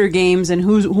the later games, and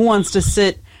who wants to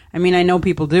sit? I mean, I know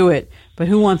people do it, but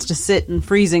who wants to sit in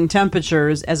freezing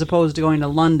temperatures as opposed to going to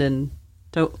London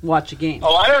to watch a game?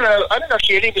 Oh, I don't know,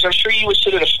 Katie, because I'm sure you would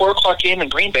sit at a 4:00 game in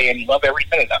Green Bay and you love every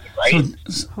minute of it, right?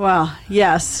 Well,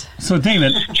 yes. So,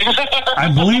 David, I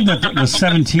believe that the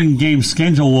 17-game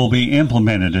schedule will be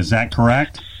implemented. Is that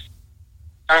correct?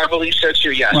 I believe so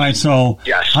too. Yes. Right. So,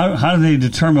 how do they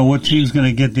determine what team's going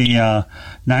to get the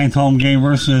 9th home game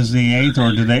versus the 8th,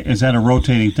 or is that a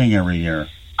rotating thing every year?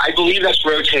 I believe that's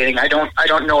rotating. I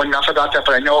don't know enough about that,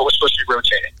 but I know it was supposed to be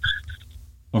rotating.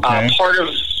 Okay.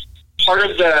 Part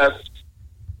of the,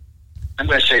 I'm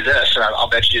going to say this, and I'll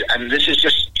bet you, and this is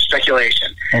just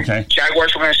speculation. Okay.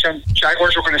 Jaguars were going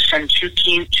to send two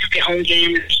home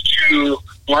games to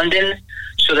London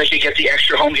so they could get the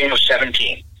extra home game of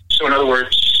 17. So in other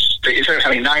words, instead of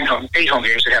having 8 home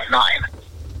games, they have 9.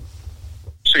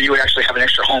 So you would actually have an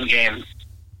extra home game.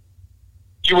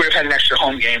 You would have had an extra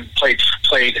home game played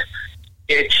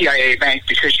at TIAA Bank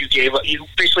because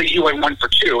you went 1 for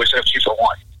 2 instead of 2 for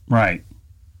 1. Right.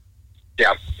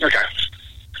 Yeah. Okay.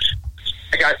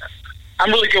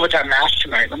 I'm really good with that math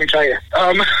tonight. Let me tell you.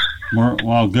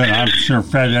 Well, good. I'm sure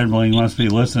Fred Edmeling must be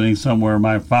listening somewhere,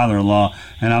 my father-in-law,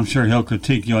 and I'm sure he'll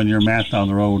critique you on your math down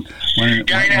the road when he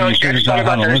figures out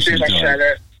how to listen to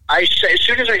it. As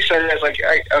soon as I said it, I was like,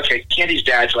 okay, Candy's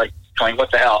dad's like going,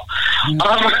 what the hell?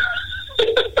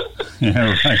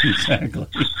 Yeah, right, exactly.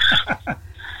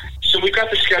 So we've got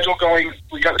the schedule going.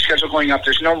 Up.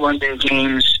 There's no London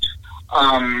games.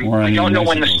 We don't know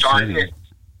when the start is.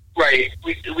 Right.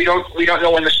 We don't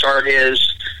know when the start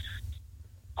is.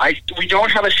 We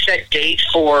don't have a set date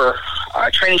for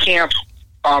training camp.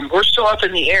 We're still up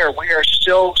in the air. We are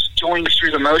still going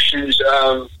through the motions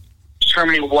of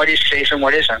determining what is safe and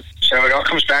what isn't. So it all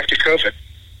comes back to COVID.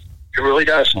 It really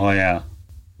does. Oh yeah,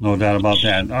 no doubt about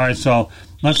that. All right, so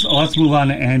let's move on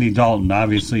to Andy Dalton.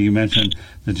 Obviously, you mentioned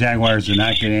the Jaguars did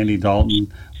not get Andy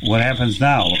Dalton. What happens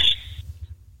now?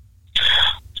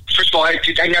 First of all,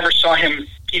 I never saw him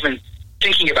even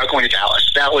thinking about going to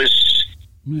Dallas. That was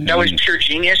pure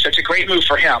genius. That's a great move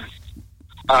for him.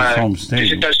 It's his home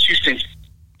state. It does 2 things.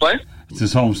 What? It's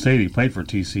his home state. He played for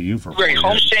TCU for 4 years.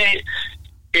 Home state.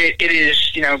 It is,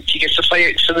 he gets to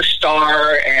play for the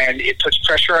star, and it puts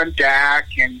pressure on Dak,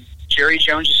 and Jerry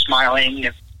Jones is smiling.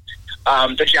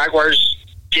 And, the Jaguars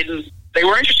they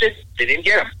were interested. They didn't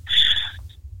get him.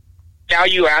 Now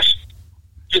you ask,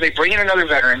 do they bring in another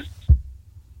veteran?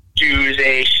 Do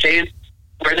they stay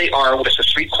where they are with the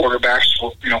 3 quarterbacks,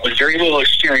 with very little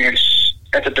experience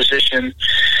at the position?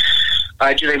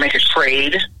 Do they make a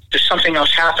trade? Does something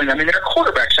else happen? I mean, there are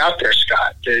quarterbacks out there,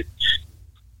 Scott, that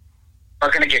are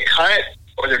going to get cut,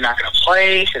 or they're not going to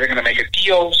play, or they're going to make a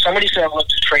deal. Somebody's going to look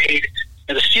to trade.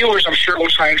 And the Steelers, I'm sure, will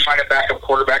try and find a backup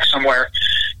quarterback somewhere.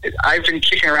 I've been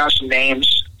kicking around some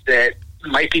names that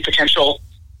might be potential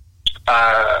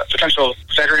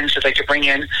veterans that they could bring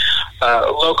in,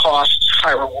 low cost,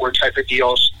 high reward type of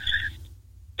deals.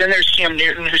 Then there's Cam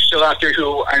Newton, who's still out there,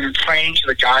 who I'm praying to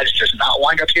the gods does not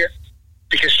wind up here,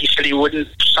 because he said he wouldn't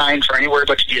sign for anywhere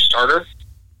but to be a starter,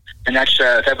 and that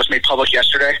was made public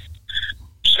yesterday.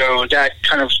 So that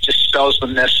kind of dispels the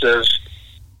myth of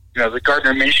the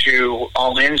Gardner Minshew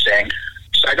all-in thing.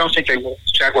 So I don't think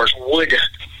Jaguars would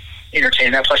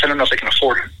entertain that. Plus, I don't know if they can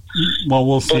afford him. Well,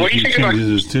 we'll see if he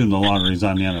changes his tune the longer he's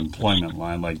on the unemployment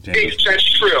line, like James. That's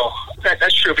true.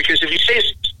 That's true, because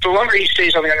the longer he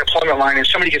stays on the unemployment line and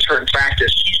somebody gets hurt in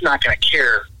practice, he's not going to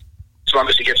care as long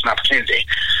as he gets an opportunity.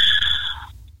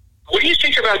 What do you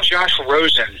think about Josh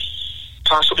Rosen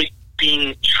possibly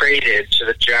being traded to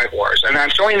the Jaguars. And I'm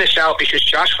throwing this out because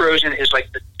Josh Rosen is like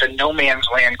the no man's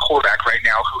land quarterback right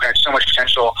now who had so much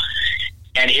potential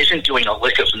and isn't doing a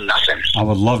lick of nothing. I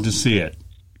would love to see it,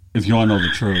 if you want to know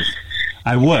the truth.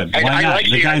 I would. Why not? Like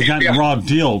the guy's got a raw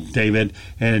deal, David,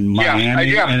 in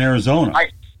Miami and Arizona. By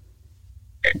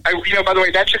the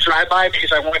way, that's a drive-by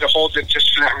because I wanted to hold it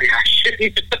just for that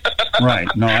reaction. Right.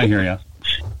 No, I hear you.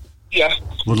 Yeah.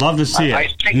 Would love to see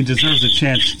it. He deserves a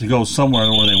chance to go somewhere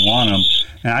where they want him,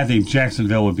 and I think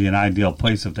Jacksonville would be an ideal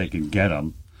place if they could get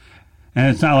him. And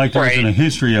it's not like there isn't a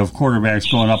history of quarterbacks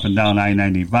going up and down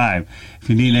I-95. If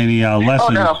you need any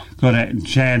lessons, go to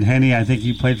Chad Henne. I think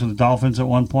he played for the Dolphins at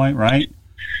one point, right?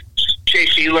 Jay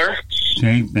Fiedler.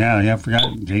 I forgot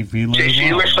Jay Fiedler. Jay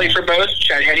Fiedler played for both.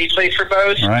 Chad Henne played for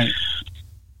both. Right.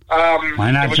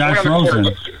 Why not Josh Rosen?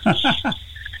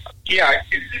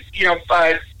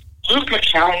 Luke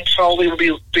McCown probably will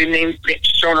be the name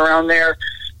thrown around there.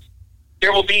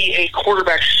 There will be a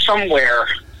quarterback somewhere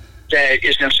that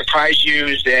is going to surprise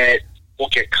you that will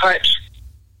get cut.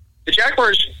 The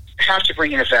Jaguars have to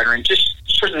bring in a veteran just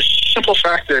for the simple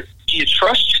fact that do you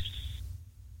trust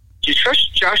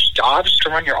Josh Dobbs to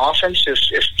run your offense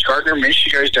if Gardner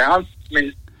Minshew goes down? I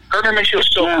mean, Gardner Minshew is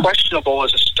still questionable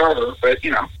as a starter, but,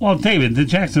 Well, David, the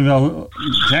Jacksonville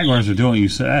Jaguars are doing what you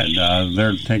said.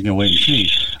 They're taking a wait and see.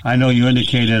 I know you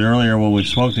indicated earlier when we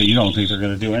spoke that you don't think they're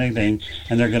going to do anything,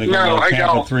 and they're going to go to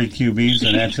camp with 3 QBs,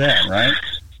 and that's it, right?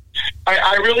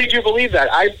 I really do believe that.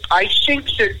 I think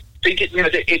that they did.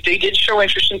 They did show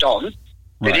interest in Dalton.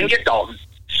 They didn't get Dalton.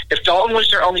 If Dalton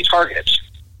was their only target,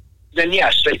 then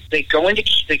yes, they go into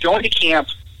camp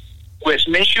with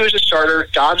Minshew as a starter,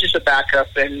 Dobbs as a backup,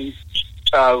 and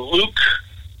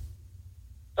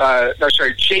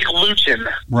Jake Luton.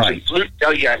 Right.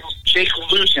 Jake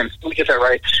Luton. Let me get that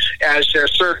right. As their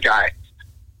third guy.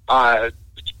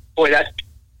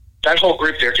 That whole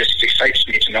group there just excites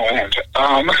me to no end.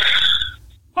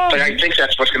 But I think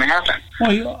that's what's going to happen.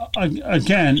 Well,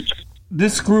 again,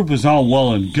 this group is all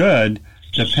well and good,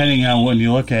 depending on when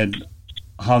you look at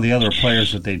how the other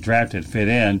players that they drafted fit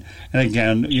in. And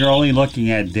again, you're only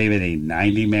looking at, David, a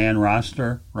 90-man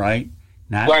roster, right?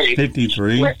 Not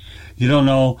 53. Right. You don't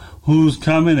know who's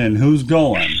coming and who's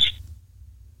going.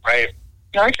 Right.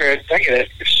 No, I get it.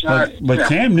 It's not, but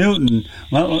Cam Newton,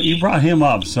 well, you brought him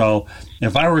up, so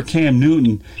if I were Cam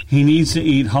Newton, he needs to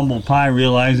eat humble pie,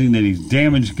 realizing that he's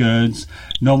damaged goods.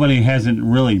 Nobody has a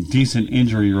really decent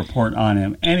injury report on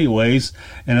him anyways,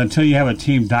 and until you have a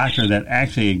team doctor that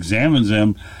actually examines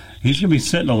him, he's going to be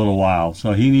sitting a little while.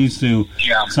 So he needs to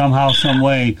somehow, some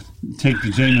way, take the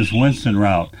Jameis Winston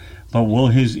route. But will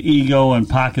his ego and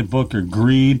pocketbook or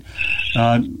greed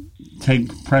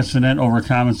take precedent over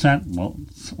common sense? Well,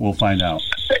 we'll find out.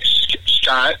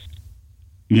 Scott?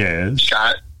 Yes.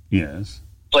 Scott? Yes.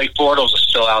 Blake Bortles is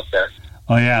still out there.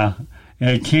 Oh, yeah.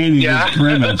 Candy just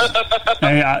grimace.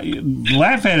 Hey,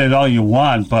 laugh at it all you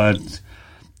want, but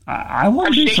I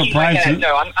wouldn't be surprised.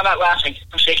 No, I'm not laughing.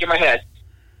 I'm shaking my head.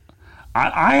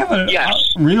 I have a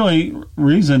really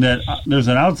reason that there's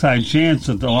an outside chance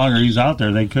that the longer he's out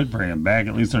there, they could bring him back.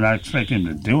 At least they're not expecting him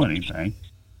to do anything.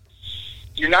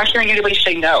 You're not hearing anybody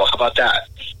say no. How about that?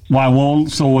 Why? Well,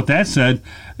 so with that said,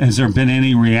 has there been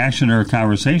any reaction or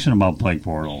conversation about Blake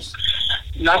Bortles?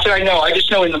 Not that I know. I just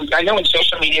know in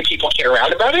social media people get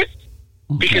around about it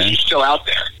because he's still out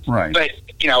there. Right. But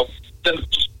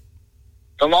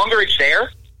the longer it's there,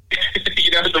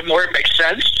 the more it makes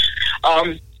sense.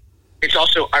 It's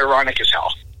also ironic as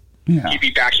hell. Yeah. He'd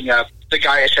be backing up the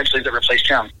guy essentially that replaced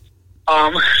him.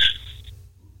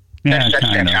 That's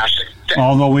fantastic.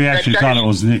 Although we actually thought it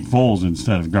was Nick Foles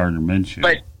instead of Gardner Minshew.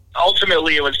 But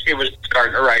ultimately it was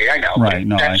Gardner, right? I know. Right,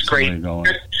 no, that's great.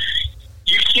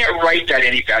 You can't write that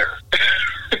any better.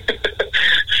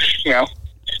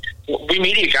 We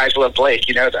media guys love Blake,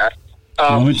 you know that.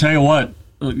 Let me tell you what,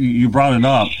 you brought it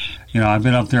up. I've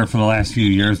been up there for the last few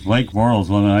years. Blake Bortles,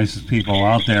 one of the nicest people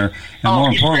out there. And more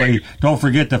importantly, don't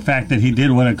forget the fact that he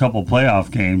did win a couple playoff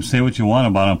games. Say what you want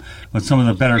about him, but some of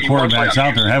the better quarterbacks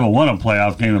out there haven't won a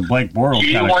playoff game, and Blake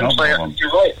Bortles got a couple of them.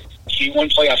 You're right. He won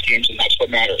playoff games, and that's what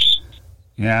matters.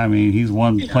 Yeah, I mean, he's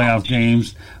won playoff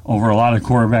games over a lot of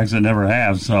quarterbacks that never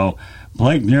have. So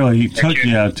Blake nearly took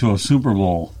you to a Super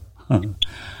Bowl.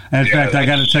 In fact, I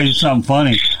got to tell you something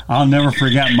funny. I'll never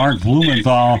forget Mark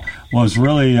Blumenthal was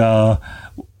really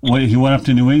when he went up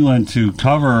to New England to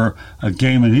cover a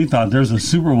game, and he thought there's a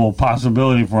Super Bowl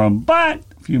possibility for him. But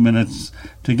a few minutes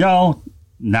to go,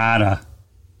 nada.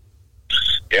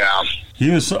 Yeah.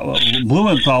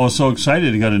 Blumenthal was so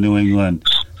excited to go to New England.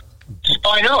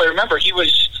 Oh, I know. I remember he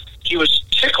was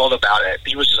tickled about it.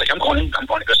 He was just like, I'm going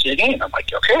to go see the game. I'm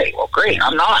like, okay, well, great.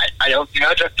 I'm not. I don't,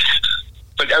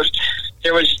 but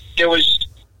there was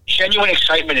genuine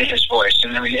excitement in his voice.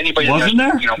 And I mean, anybody wasn't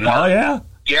there? Mark, oh yeah.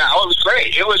 Yeah, it was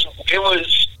great. It was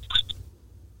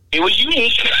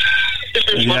unique. If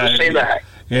there's one to say that.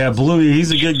 Yeah, Blue,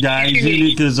 he's a good guy. He's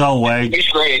unique in his own way. He's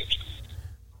great.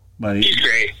 But he's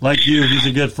great. Like you, he's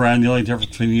a good friend. The only difference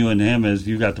between you and him is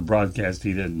you got the broadcast,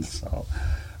 he didn't. So,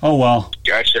 oh well.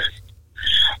 Gotcha.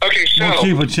 Okay, so we'll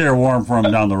keep a chair warm for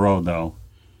him down the road, though.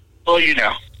 Well,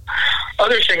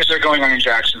 other things that are going on in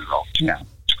Jacksonville. Yeah.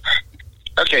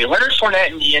 Okay, Leonard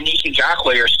Fournette and Yannick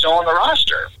Ngakoue are still on the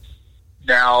roster.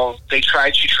 Now, they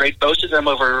tried to trade both of them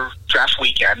over draft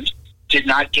weekend. Did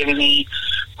not get any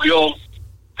real.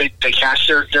 They cast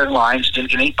their lines. Didn't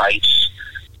get any bites.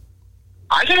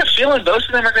 I got a feeling both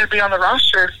of them are going to be on the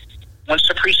roster once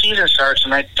the preseason starts,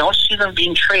 and I don't see them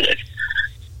being traded.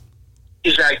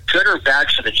 Is that good or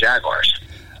bad for the Jaguars?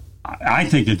 I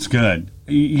think it's good.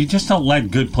 You just don't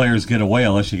let good players get away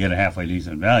unless you get a halfway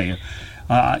decent value.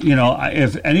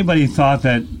 If anybody thought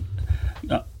that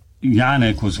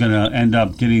Yannick was going to end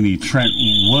up getting the Trent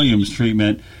Williams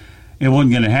treatment, it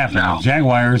wasn't going to happen. No. The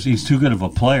Jaguars, he's too good of a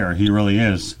player. He really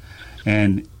is.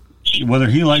 And whether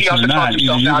he likes it or not,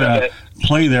 either you're going to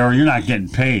play there or you're not getting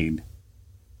paid.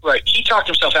 Right. He talked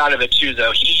himself out of it, too,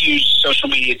 though. He used social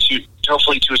media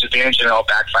hopefully to his advantage, and it all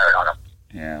backfired on him.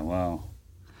 Yeah, well,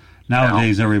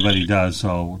 nowadays everybody does,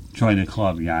 so join the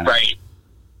club, Yannick. Right.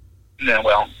 No,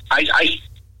 well, I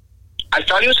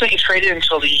thought he was going to get traded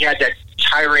until he had that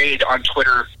tirade on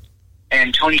Twitter,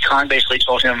 and Tony Khan basically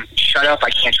told him, shut up, I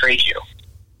can't trade you.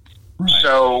 Right.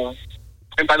 So,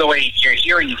 and by the way, you're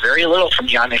hearing very little from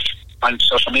Yannick on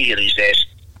social media these days.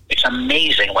 It's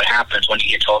amazing what happens when you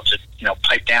get told to,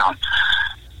 pipe down.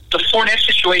 The Fournette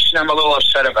situation I'm a little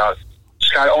upset about,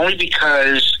 Scott, only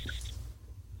because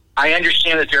I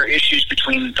understand that there are issues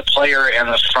between the player and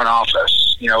the front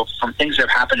office, from things that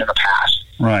have happened in the past.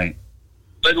 Right.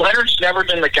 But Leonard's never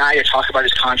been the guy to talk about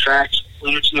his contract.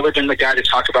 Leonard's never been the guy to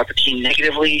talk about the team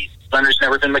negatively. Leonard's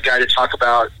never been the guy to talk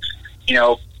about,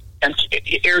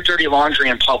 air dirty laundry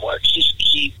in public.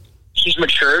 He's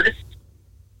matured.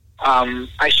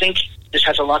 I think this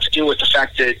has a lot to do with the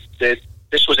fact that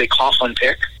this was a Coughlin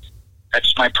pick.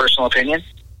 That's my personal opinion.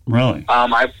 Really?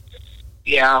 I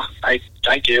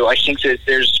do. I think that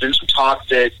there's been some talk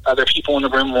that other people in the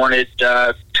room wanted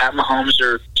Pat Mahomes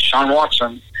or Deshaun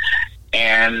Watson,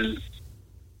 and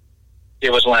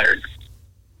it was Leonard.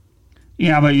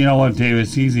 Yeah, but you know what, Dave?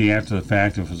 It's easy after the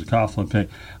fact. If it was a Coughlin pick,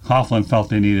 Coughlin felt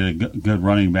they needed a good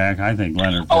running back. I think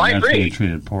Leonard Fournette's being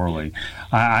treated poorly.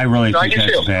 I really think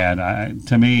that's bad.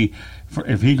 To me,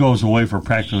 if he goes away for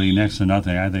practically next to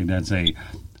nothing, I think that's a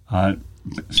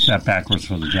step backwards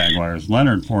for the Jaguars.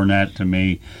 Leonard Fournette, to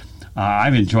me,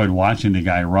 I've enjoyed watching the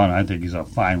guy run. I think he's a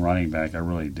fine running back. I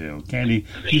really do. Candy,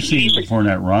 you've seen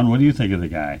Fournette run. What do you think of the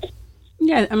guy?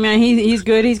 Yeah, I mean, he's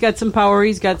good. He's got some power.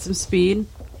 He's got some speed.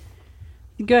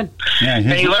 Good. Yeah,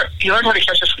 and he learned how to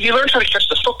catch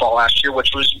the football last year,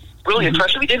 which was really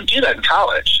impressive. He didn't do that in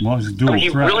college. Well, he's a dual he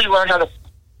threat. Really learned how to.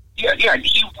 Yeah.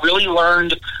 He really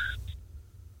learned.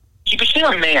 He became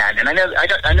a man, and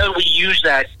I know we use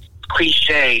that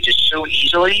cliche just so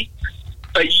easily,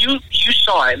 but you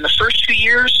saw it in the first 2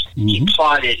 years. Mm-hmm. He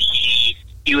plotted.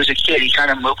 He was a kid. He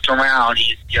kind of moped around.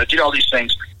 He did all these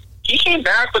things. He came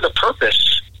back with a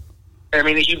purpose. I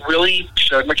mean, he really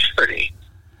showed maturity.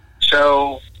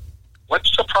 So,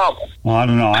 what's the problem? Well, I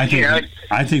don't know.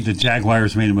 I think the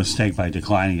Jaguars made a mistake by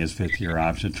declining his fifth-year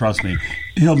option. Trust me,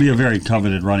 he'll be a very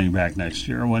coveted running back next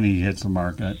year when he hits the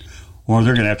market. Or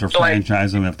they're going to have to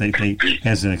franchise him if they think he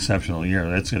has an exceptional year.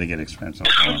 That's going to get expensive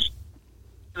for him.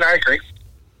 I agree.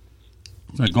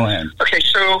 So go ahead. Okay,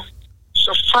 so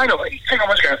finally, hang on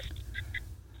one second.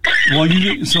 Well,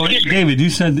 David, you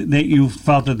said that you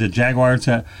felt that the Jaguars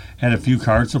had a few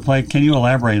cards to play. Can you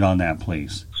elaborate on that,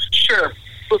 please? Sure.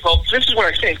 Well, this is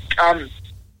what I think.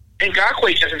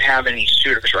 Ngakoue doesn't have any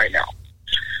suitors right now.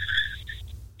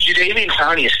 Jadeveon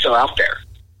Clowney is still out there.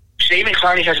 Jadeveon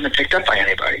Clowney hasn't been picked up by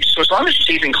anybody. So as long as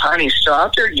Jadeveon Clowney is still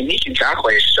out there, Yannick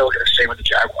Ngakoue is still going to stay with the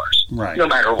Jaguars. Right. No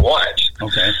matter what.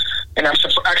 Okay. And I'm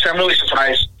really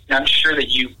surprised, and I'm sure that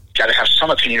you got to have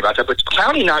some opinion about that, but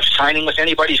Clowney not signing with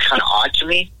anybody is kind of odd to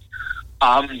me.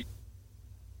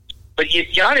 But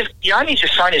Yanni to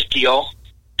sign his deal,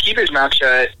 keep his mouth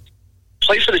shut,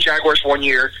 play for the Jaguars 1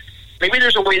 year. Maybe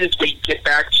there's a way that we get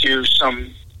back to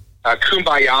some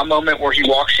kumbaya moment where he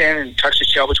walks in and tucks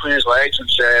his tail between his legs and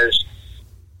says,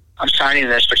 I'm signing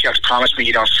this, but you have to promise me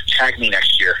you don't tag me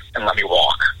next year and let me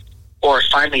walk. Or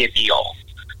find me a deal.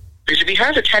 Because if he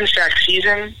has a 10-sack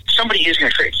season, somebody is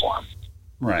going to trade for him.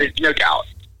 Right. There's no doubt.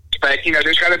 But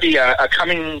there's got to be a come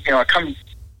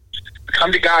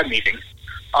to God meeting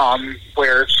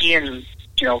where he and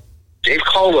Dave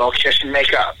Caldwell kiss and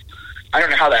make up. I don't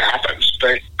know how that happens,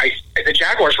 but the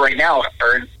Jaguars right now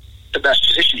are in the best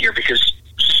position here because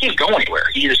he can't go anywhere.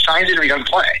 He either signs it or he doesn't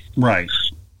play. Right.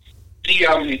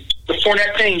 The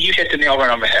Fournette thing, you hit the nail right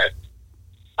on the head.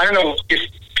 I don't know if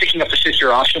picking up the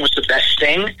fifth-year option was the best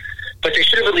thing, but they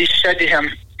should have at least said to him,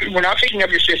 we're not picking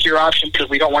up your fifth-year option because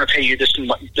we don't want to pay you this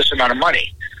amount of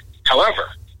money. However,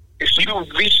 if you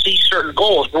reach these certain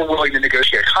goals, we're willing to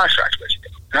negotiate a contract with you.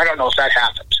 And I don't know if that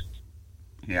happens.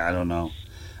 Yeah, I don't know.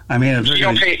 I mean, if they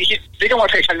don't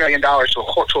want to pay $10 million to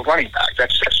a running back.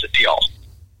 That's the deal.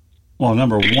 Well,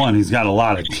 number one, he's got a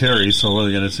lot of carries, so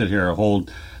we're going to sit here and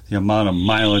hold the amount of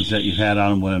mileage that you've had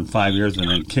on him within 5 years and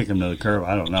then kick him to the curb.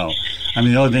 I don't know. I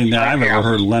mean, the only thing that I've ever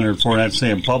heard Leonard Fournette say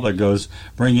in public goes,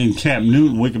 bring in Cam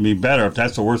Newton, we can be better. If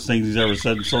that's the worst thing he's ever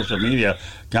said in social media,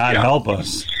 God help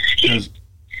us. He's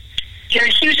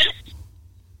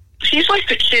like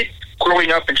the kid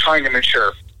growing up and trying to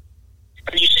mature.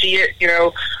 You see it,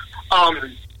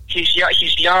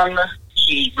 he's young.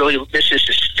 He really misses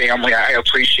his family. I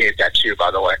appreciate that too,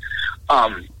 by the way.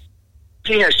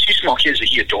 He has two small kids that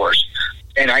he adores.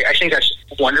 And I think that's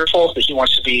wonderful that he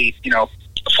wants to be, a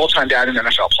full-time dad and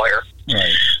NFL player.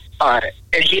 Right. And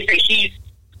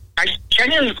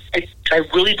I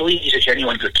really believe he's a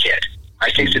genuine good kid.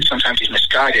 I think that sometimes he's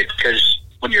misguided because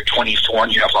when you're 24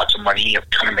 and you have lots of money, you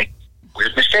kind of make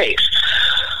weird mistakes.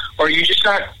 Or you're just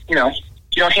not, you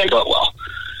don't handle it well.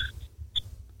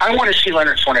 I want to see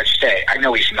Leonard Fournette stay. I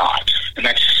know he's not. And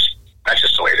that's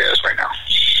just the way it is right now.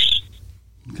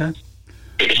 Okay.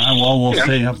 Well, we'll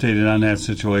stay updated on that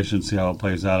situation, see how it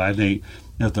plays out. I think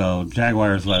if the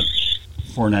Jaguars let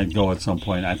Fournette go at some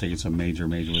point, I think it's a major,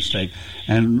 major mistake.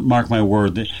 And mark my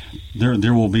word,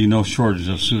 there will be no shortage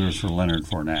of suitors for Leonard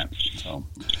Fournette. So, all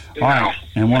right.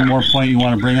 And one more point you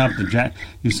want to bring up: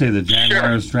 you say the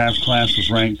Jaguars draft class was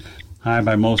ranked high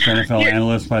by most NFL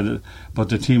analysts, but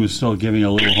the team is still giving a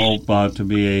little hope to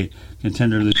be a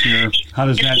contender this year. How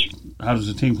does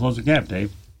the team close the gap,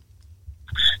 Dave?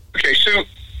 Okay, so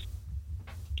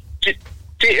I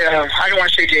don't want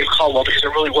to say Dave Caldwell because it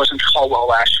really wasn't Caldwell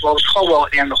last year. Well, it was Caldwell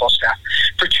and the whole staff.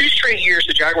 For 2 straight years,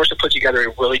 the Jaguars have put together a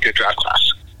really good draft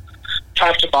class.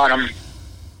 Top to bottom,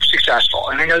 successful.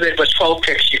 And I know that with 12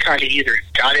 picks, you kind of either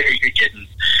got it or you didn't.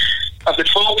 Of the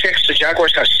 12 picks, the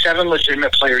Jaguars have 7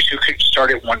 legitimate players who could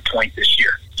start at one point this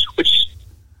year, which,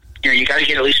 you got to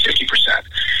get at least 50%.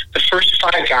 The first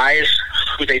 5 guys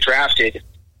who they drafted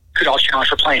could all challenge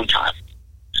for playing time.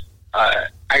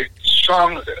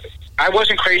 I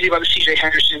wasn't crazy about the C.J.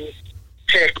 Henderson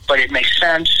pick, but it makes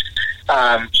sense.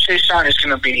 Chason is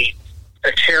going to be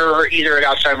a terror either at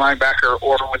outside linebacker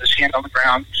or with his hand on the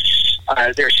ground.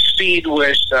 There's speed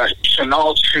with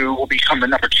Chenault, who will become the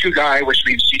number 2 guy, which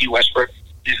means C.D. Westbrook.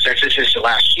 This is the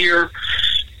last year.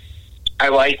 I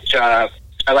liked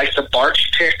the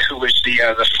Barch pick, who was the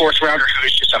 4th rounder, who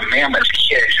is just a mammoth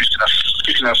kid who's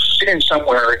going to fit in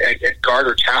somewhere at guard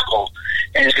or tackle,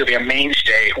 and is going to be a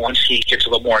mainstay once he gets a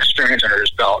little more experience under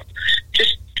his belt.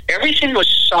 Just everything was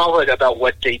solid about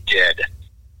what they did.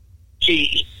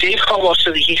 Dave Caldwell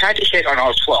said that he had to hit on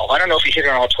all 12. I don't know if he hit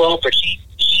on all 12, but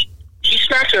he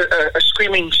smacked a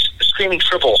screaming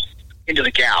triple into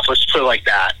the gap. Let's put it like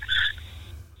that.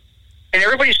 And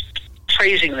everybody's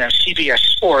praising them. CBS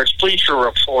Sports, Bleacher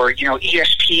Report,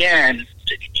 ESPN,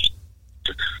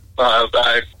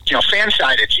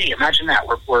 Fansided. Gee, imagine that.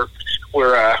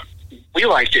 We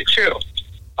liked it too.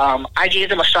 I gave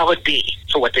them a solid B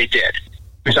for what they did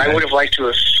because I would have liked to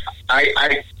have.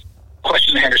 I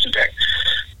questioned the Henderson pick.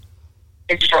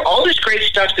 And for all this great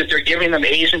stuff that they're giving them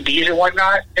A's and B's and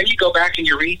whatnot, then you go back and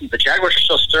you read the Jaguars are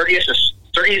still 30th,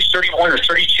 31, or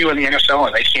 32 in the NFL,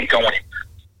 and they can't go anywhere.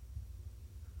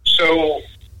 So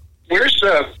where's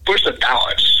the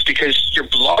balance? Because you're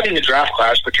blogging the draft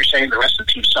class, but you're saying the rest of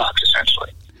the team sucks,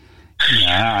 essentially.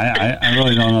 Yeah, I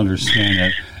really don't understand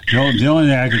it. The only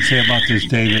thing I can say about this,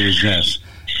 David, is this.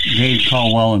 Dave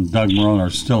Caldwell and Doug Marrone are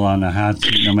still on the hot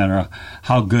seat no matter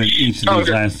how good each of these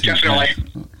last 2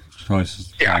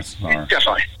 choices are.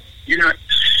 Definitely. You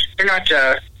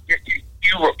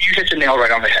hit the nail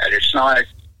right on the head. It's not,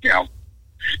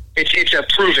 it's a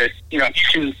prove it. You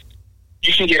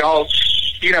can get all,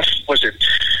 was it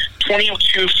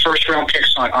 22 first-round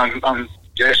picks on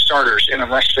the starters, and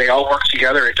unless they all work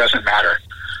together, it doesn't matter.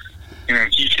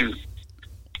 You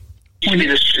can be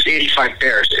this 85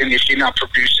 Bears, and if you're not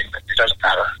producing, it doesn't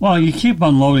matter. Well, you keep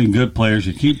unloading good players.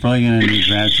 You keep bringing in these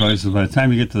draft choices. By the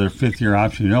time you get to their 5th-year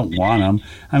option, you don't want them.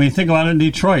 I mean, think about it in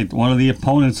Detroit. One of the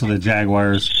opponents of the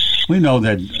Jaguars we know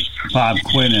that Bob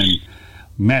Quinn and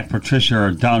Matt Patricia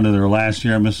are down to their last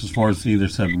year. Mrs. Forrest either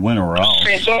said win or else.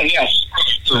 Same thing, yes.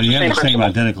 So you have the same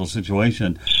identical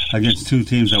situation against two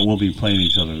teams that will be playing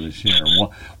each other this year.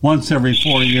 Once every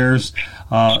 4 years,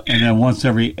 and then once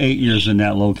every 8 years in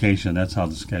that location. That's how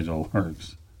the schedule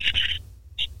works.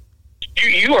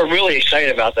 You are really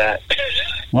excited about that.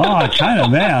 Well, I kind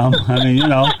of am. I mean,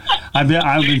 I've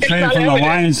been trading from the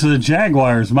Lions to the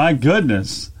Jaguars. My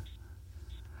goodness.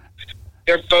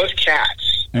 They're both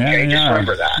cats. Yeah, okay, just are.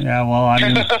 remember that. Yeah, well, I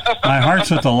mean, my heart's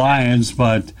with the Lions,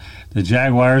 but the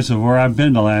Jaguars are where I've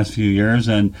been the last few years,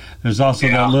 and there's also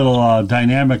that little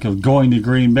dynamic of going to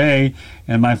Green Bay,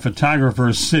 and my photographer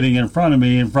is sitting in front of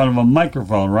me in front of a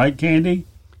microphone, right, Candy?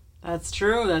 That's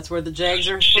true. That's where the Jags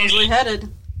are supposedly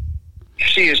headed.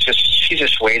 She's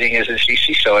just waiting, isn't she?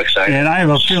 She's so excited. And I have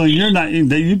a feeling that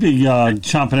you'd be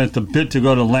chomping at the bit to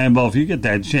go to Lambeau if you get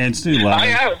that chance too, Larry. I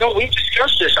have. No, we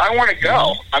discussed this. I want to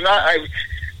go. I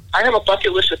have a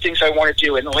bucket list of things I want to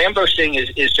do, and the Lambeau thing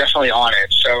is definitely on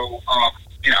it. So,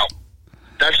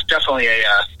 that's definitely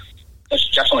a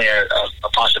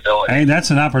possibility. Hey,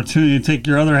 that's an opportunity to take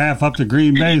your other half up to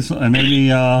Green Bay, and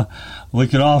maybe we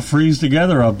could all freeze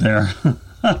together up there.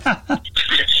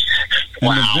 In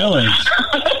the village.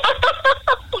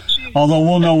 Although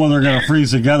we'll know when they're going to freeze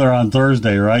together on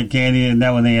Thursday, right, Candy? And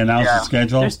that when they announce the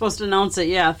schedule? They're supposed to announce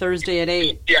it, Thursday at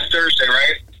 8. Yeah, Thursday,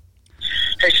 right?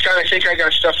 Hey, Scott, I think I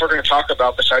got stuff we're going to talk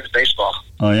about besides baseball.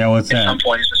 Oh, yeah, what's that? At some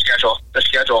point is the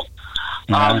schedule.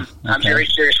 Yeah, I'm very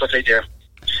curious what they do.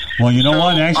 Well, you know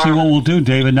what? Actually, what we'll do,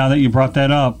 David, now that you brought that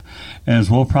up,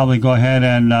 is we'll probably go ahead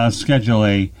and schedule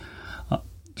a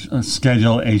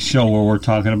show where we're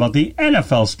talking about the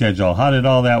NFL schedule. How did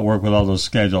all that work with all those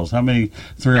schedules? How many,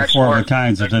 3 or 4 of the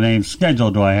kinds of the name schedule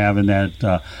do I have in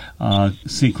that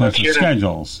sequence of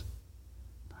schedules?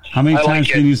 How many times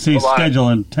can you say schedule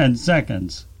in 10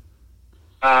 seconds?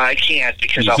 I can't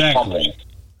because I'll fumble.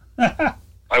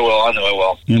 I will. I know I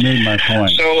will. You made my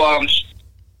point. So,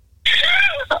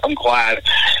 I'm glad.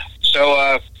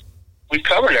 So, we've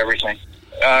covered everything.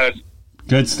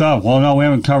 Good stuff. Well, no, we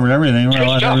haven't covered everything. We're going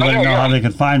to let everybody know how they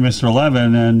can find Mr.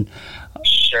 Levin. And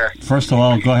sure. First of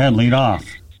all, go ahead and lead off.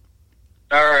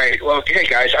 All right. Well, hey,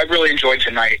 guys, I really enjoyed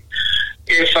tonight.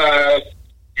 If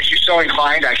you're so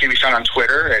inclined, I can be found on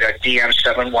Twitter at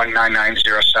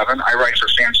DM719907. I write for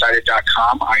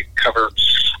Fansided.com. I cover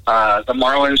the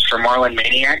Marlins for Marlin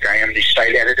Maniac. I am the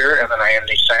site editor, and then I am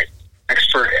the site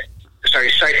expert.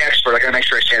 Site expert. I got to make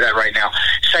sure I say that right now.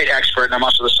 Site expert, and I'm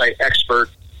also the site expert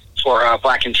for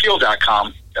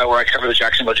blackandteal.com, where I cover the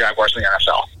Jacksonville Jaguars in the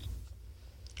NFL.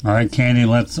 All right, Candy,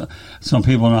 let some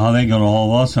people know how they get a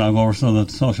hold of us, and I'll go over some of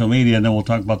the social media, and then we'll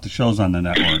talk about the shows on the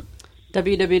network.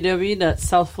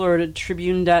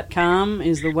 www.southfloridatribune.com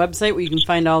is the website where you can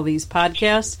find all these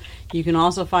podcasts. You can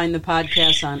also find the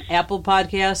podcasts on Apple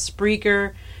Podcasts,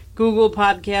 Spreaker, Google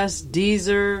Podcasts,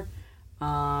 Deezer,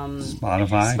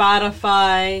 Spotify,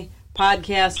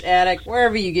 Podcast Addict,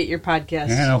 wherever you get your podcasts.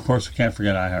 And, of course, we can't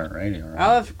forget iHeartRadio, right?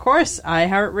 Oh, of course,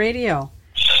 iHeartRadio.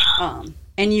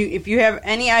 And if you have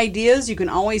any ideas, you can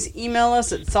always email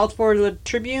us at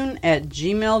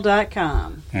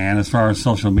southfloridatribune@gmail.com. And as far as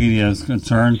social media is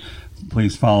concerned,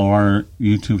 please follow our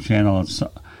YouTube channel.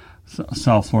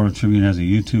 South Florida Tribune has a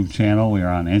YouTube channel. We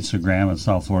are on Instagram at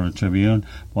South Florida Tribune.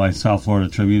 Why South Florida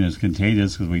Tribune is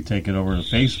contagious because we take it over to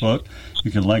Facebook.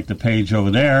 You can like the page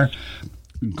over there.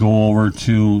 Go over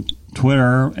to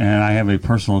Twitter, and I have a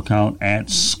personal account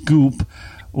at Scoop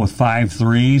with 5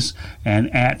 3s,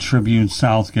 and at Tribune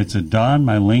South gets it done.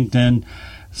 My LinkedIn,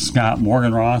 Scott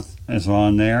Morganroth, is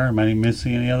on there. Am I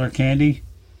missing any other, Candy?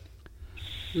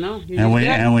 No. And we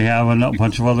have a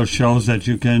bunch of other shows that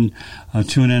you can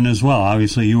tune in as well.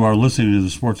 Obviously, you are listening to the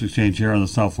Sports Exchange here on the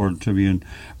South Florida Tribune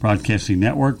Broadcasting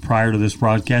Network. Prior to this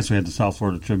broadcast, we had the South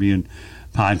Florida Tribune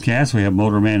podcast. We have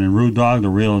Motorman and Rude Dog, The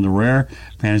Real and the Rare,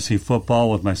 Fantasy Football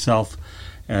with myself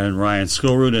and Ryan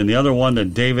Skillroot, and the other one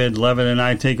that David Levin and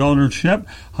I take ownership,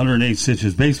 108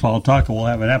 Stitches Baseball Talk, and we'll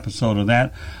have an episode of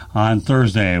that on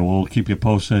Thursday. We'll keep you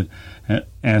posted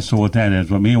as to what that is.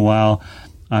 But meanwhile,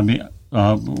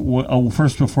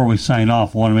 first, before we sign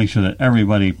off, I want to make sure that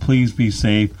everybody, please be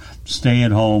safe, stay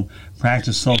at home,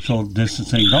 practice social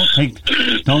distancing.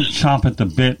 Don't chomp at the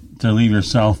bit to leave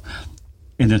yourself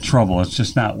into trouble. It's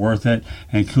just not worth it.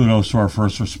 And kudos to our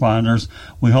first responders.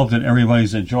 We hope that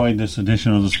everybody's enjoyed this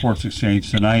edition of the Sports Exchange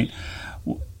tonight.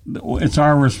 It's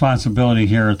our responsibility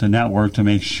here at the network to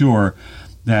make sure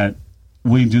that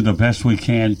we do the best we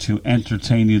can to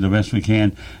entertain you the best we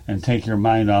can and take your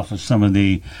mind off of some of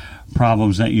the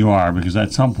problems that you are, because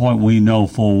at some point we know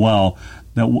full well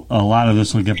that a lot of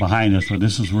this will get behind us. But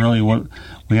this is really what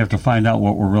we have to find out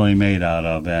what we're really made out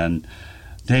of. And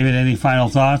David, any final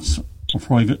thoughts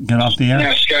before we get off the air?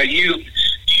 Yeah, Scott, you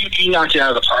knocked it out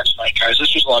of the park tonight, guys.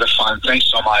 This was a lot of fun. Thanks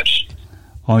so much.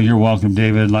 Oh, you're welcome,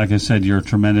 David. Like I said, you're a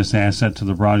tremendous asset to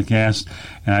the broadcast.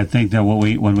 And I think that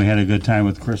when we had a good time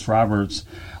with Chris Roberts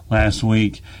last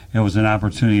week, it was an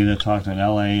opportunity to talk to an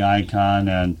LA icon.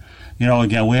 And,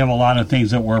 again, we have a lot of things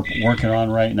that we're working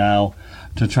on right now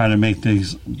to try to make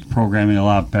these programming a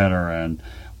lot better. And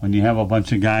when you have a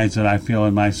bunch of guys that I feel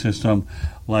in my system,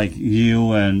 like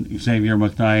you and Xavier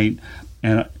McKnight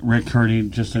and Rick Curdy,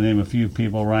 just to name a few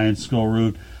people, Ryan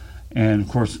Skillroot, and of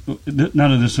course,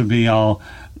 none of this would be all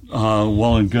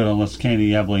well and good unless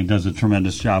Candy Ebling does a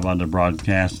tremendous job on the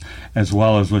broadcast, as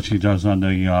well as what she does on the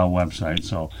website.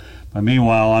 So, but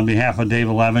meanwhile, on behalf of Dave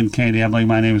Levin, Candy Ebling,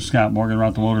 my name is Scott Morgan,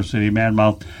 around the Motor City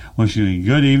Madmouth, wishing you a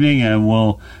good evening, and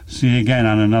we'll see you again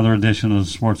on another edition of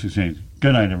the Sports Exchange.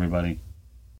 Good night, everybody.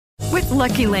 With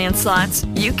Lucky Land Slots,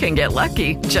 you can get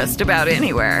lucky just about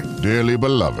anywhere. Dearly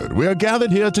beloved, we are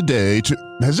gathered here today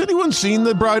to... Has anyone seen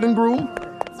the bride and groom?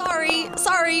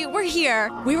 Sorry, we're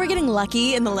here. We were getting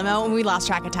lucky in the limo and we lost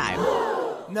track of time.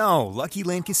 No, Lucky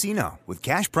Land Casino, with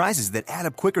cash prizes that add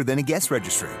up quicker than a guest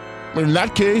registry. In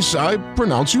that case, I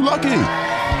pronounce you lucky.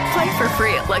 Play for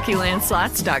free at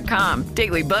LuckyLandSlots.com.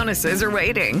 Daily bonuses are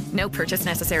waiting. No purchase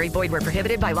necessary. Void where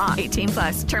prohibited by law.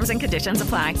 18+. Terms and conditions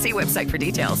apply. See website for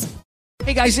details.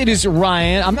 Hey guys, it is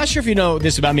Ryan. I'm not sure if you know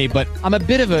this about me, but I'm a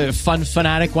bit of a fun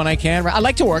fanatic when I can. I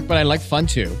like to work, but I like fun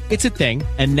too. It's a thing.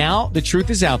 And now the truth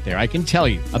is out there. I can tell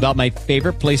you about my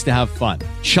favorite place to have fun.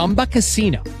 Chumba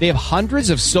Casino. They have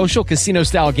hundreds of social casino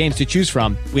style games to choose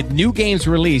from with new games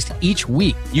released each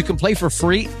week. You can play for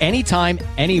free anytime,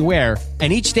 anywhere.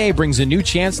 And each day brings a new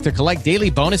chance to collect daily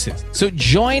bonuses. So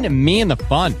join me in the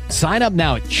fun. Sign up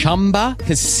now at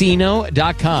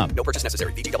ChumbaCasino.com. No purchase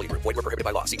necessary. VGW Group. Void where prohibited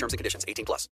by law. See terms and conditions. 18+.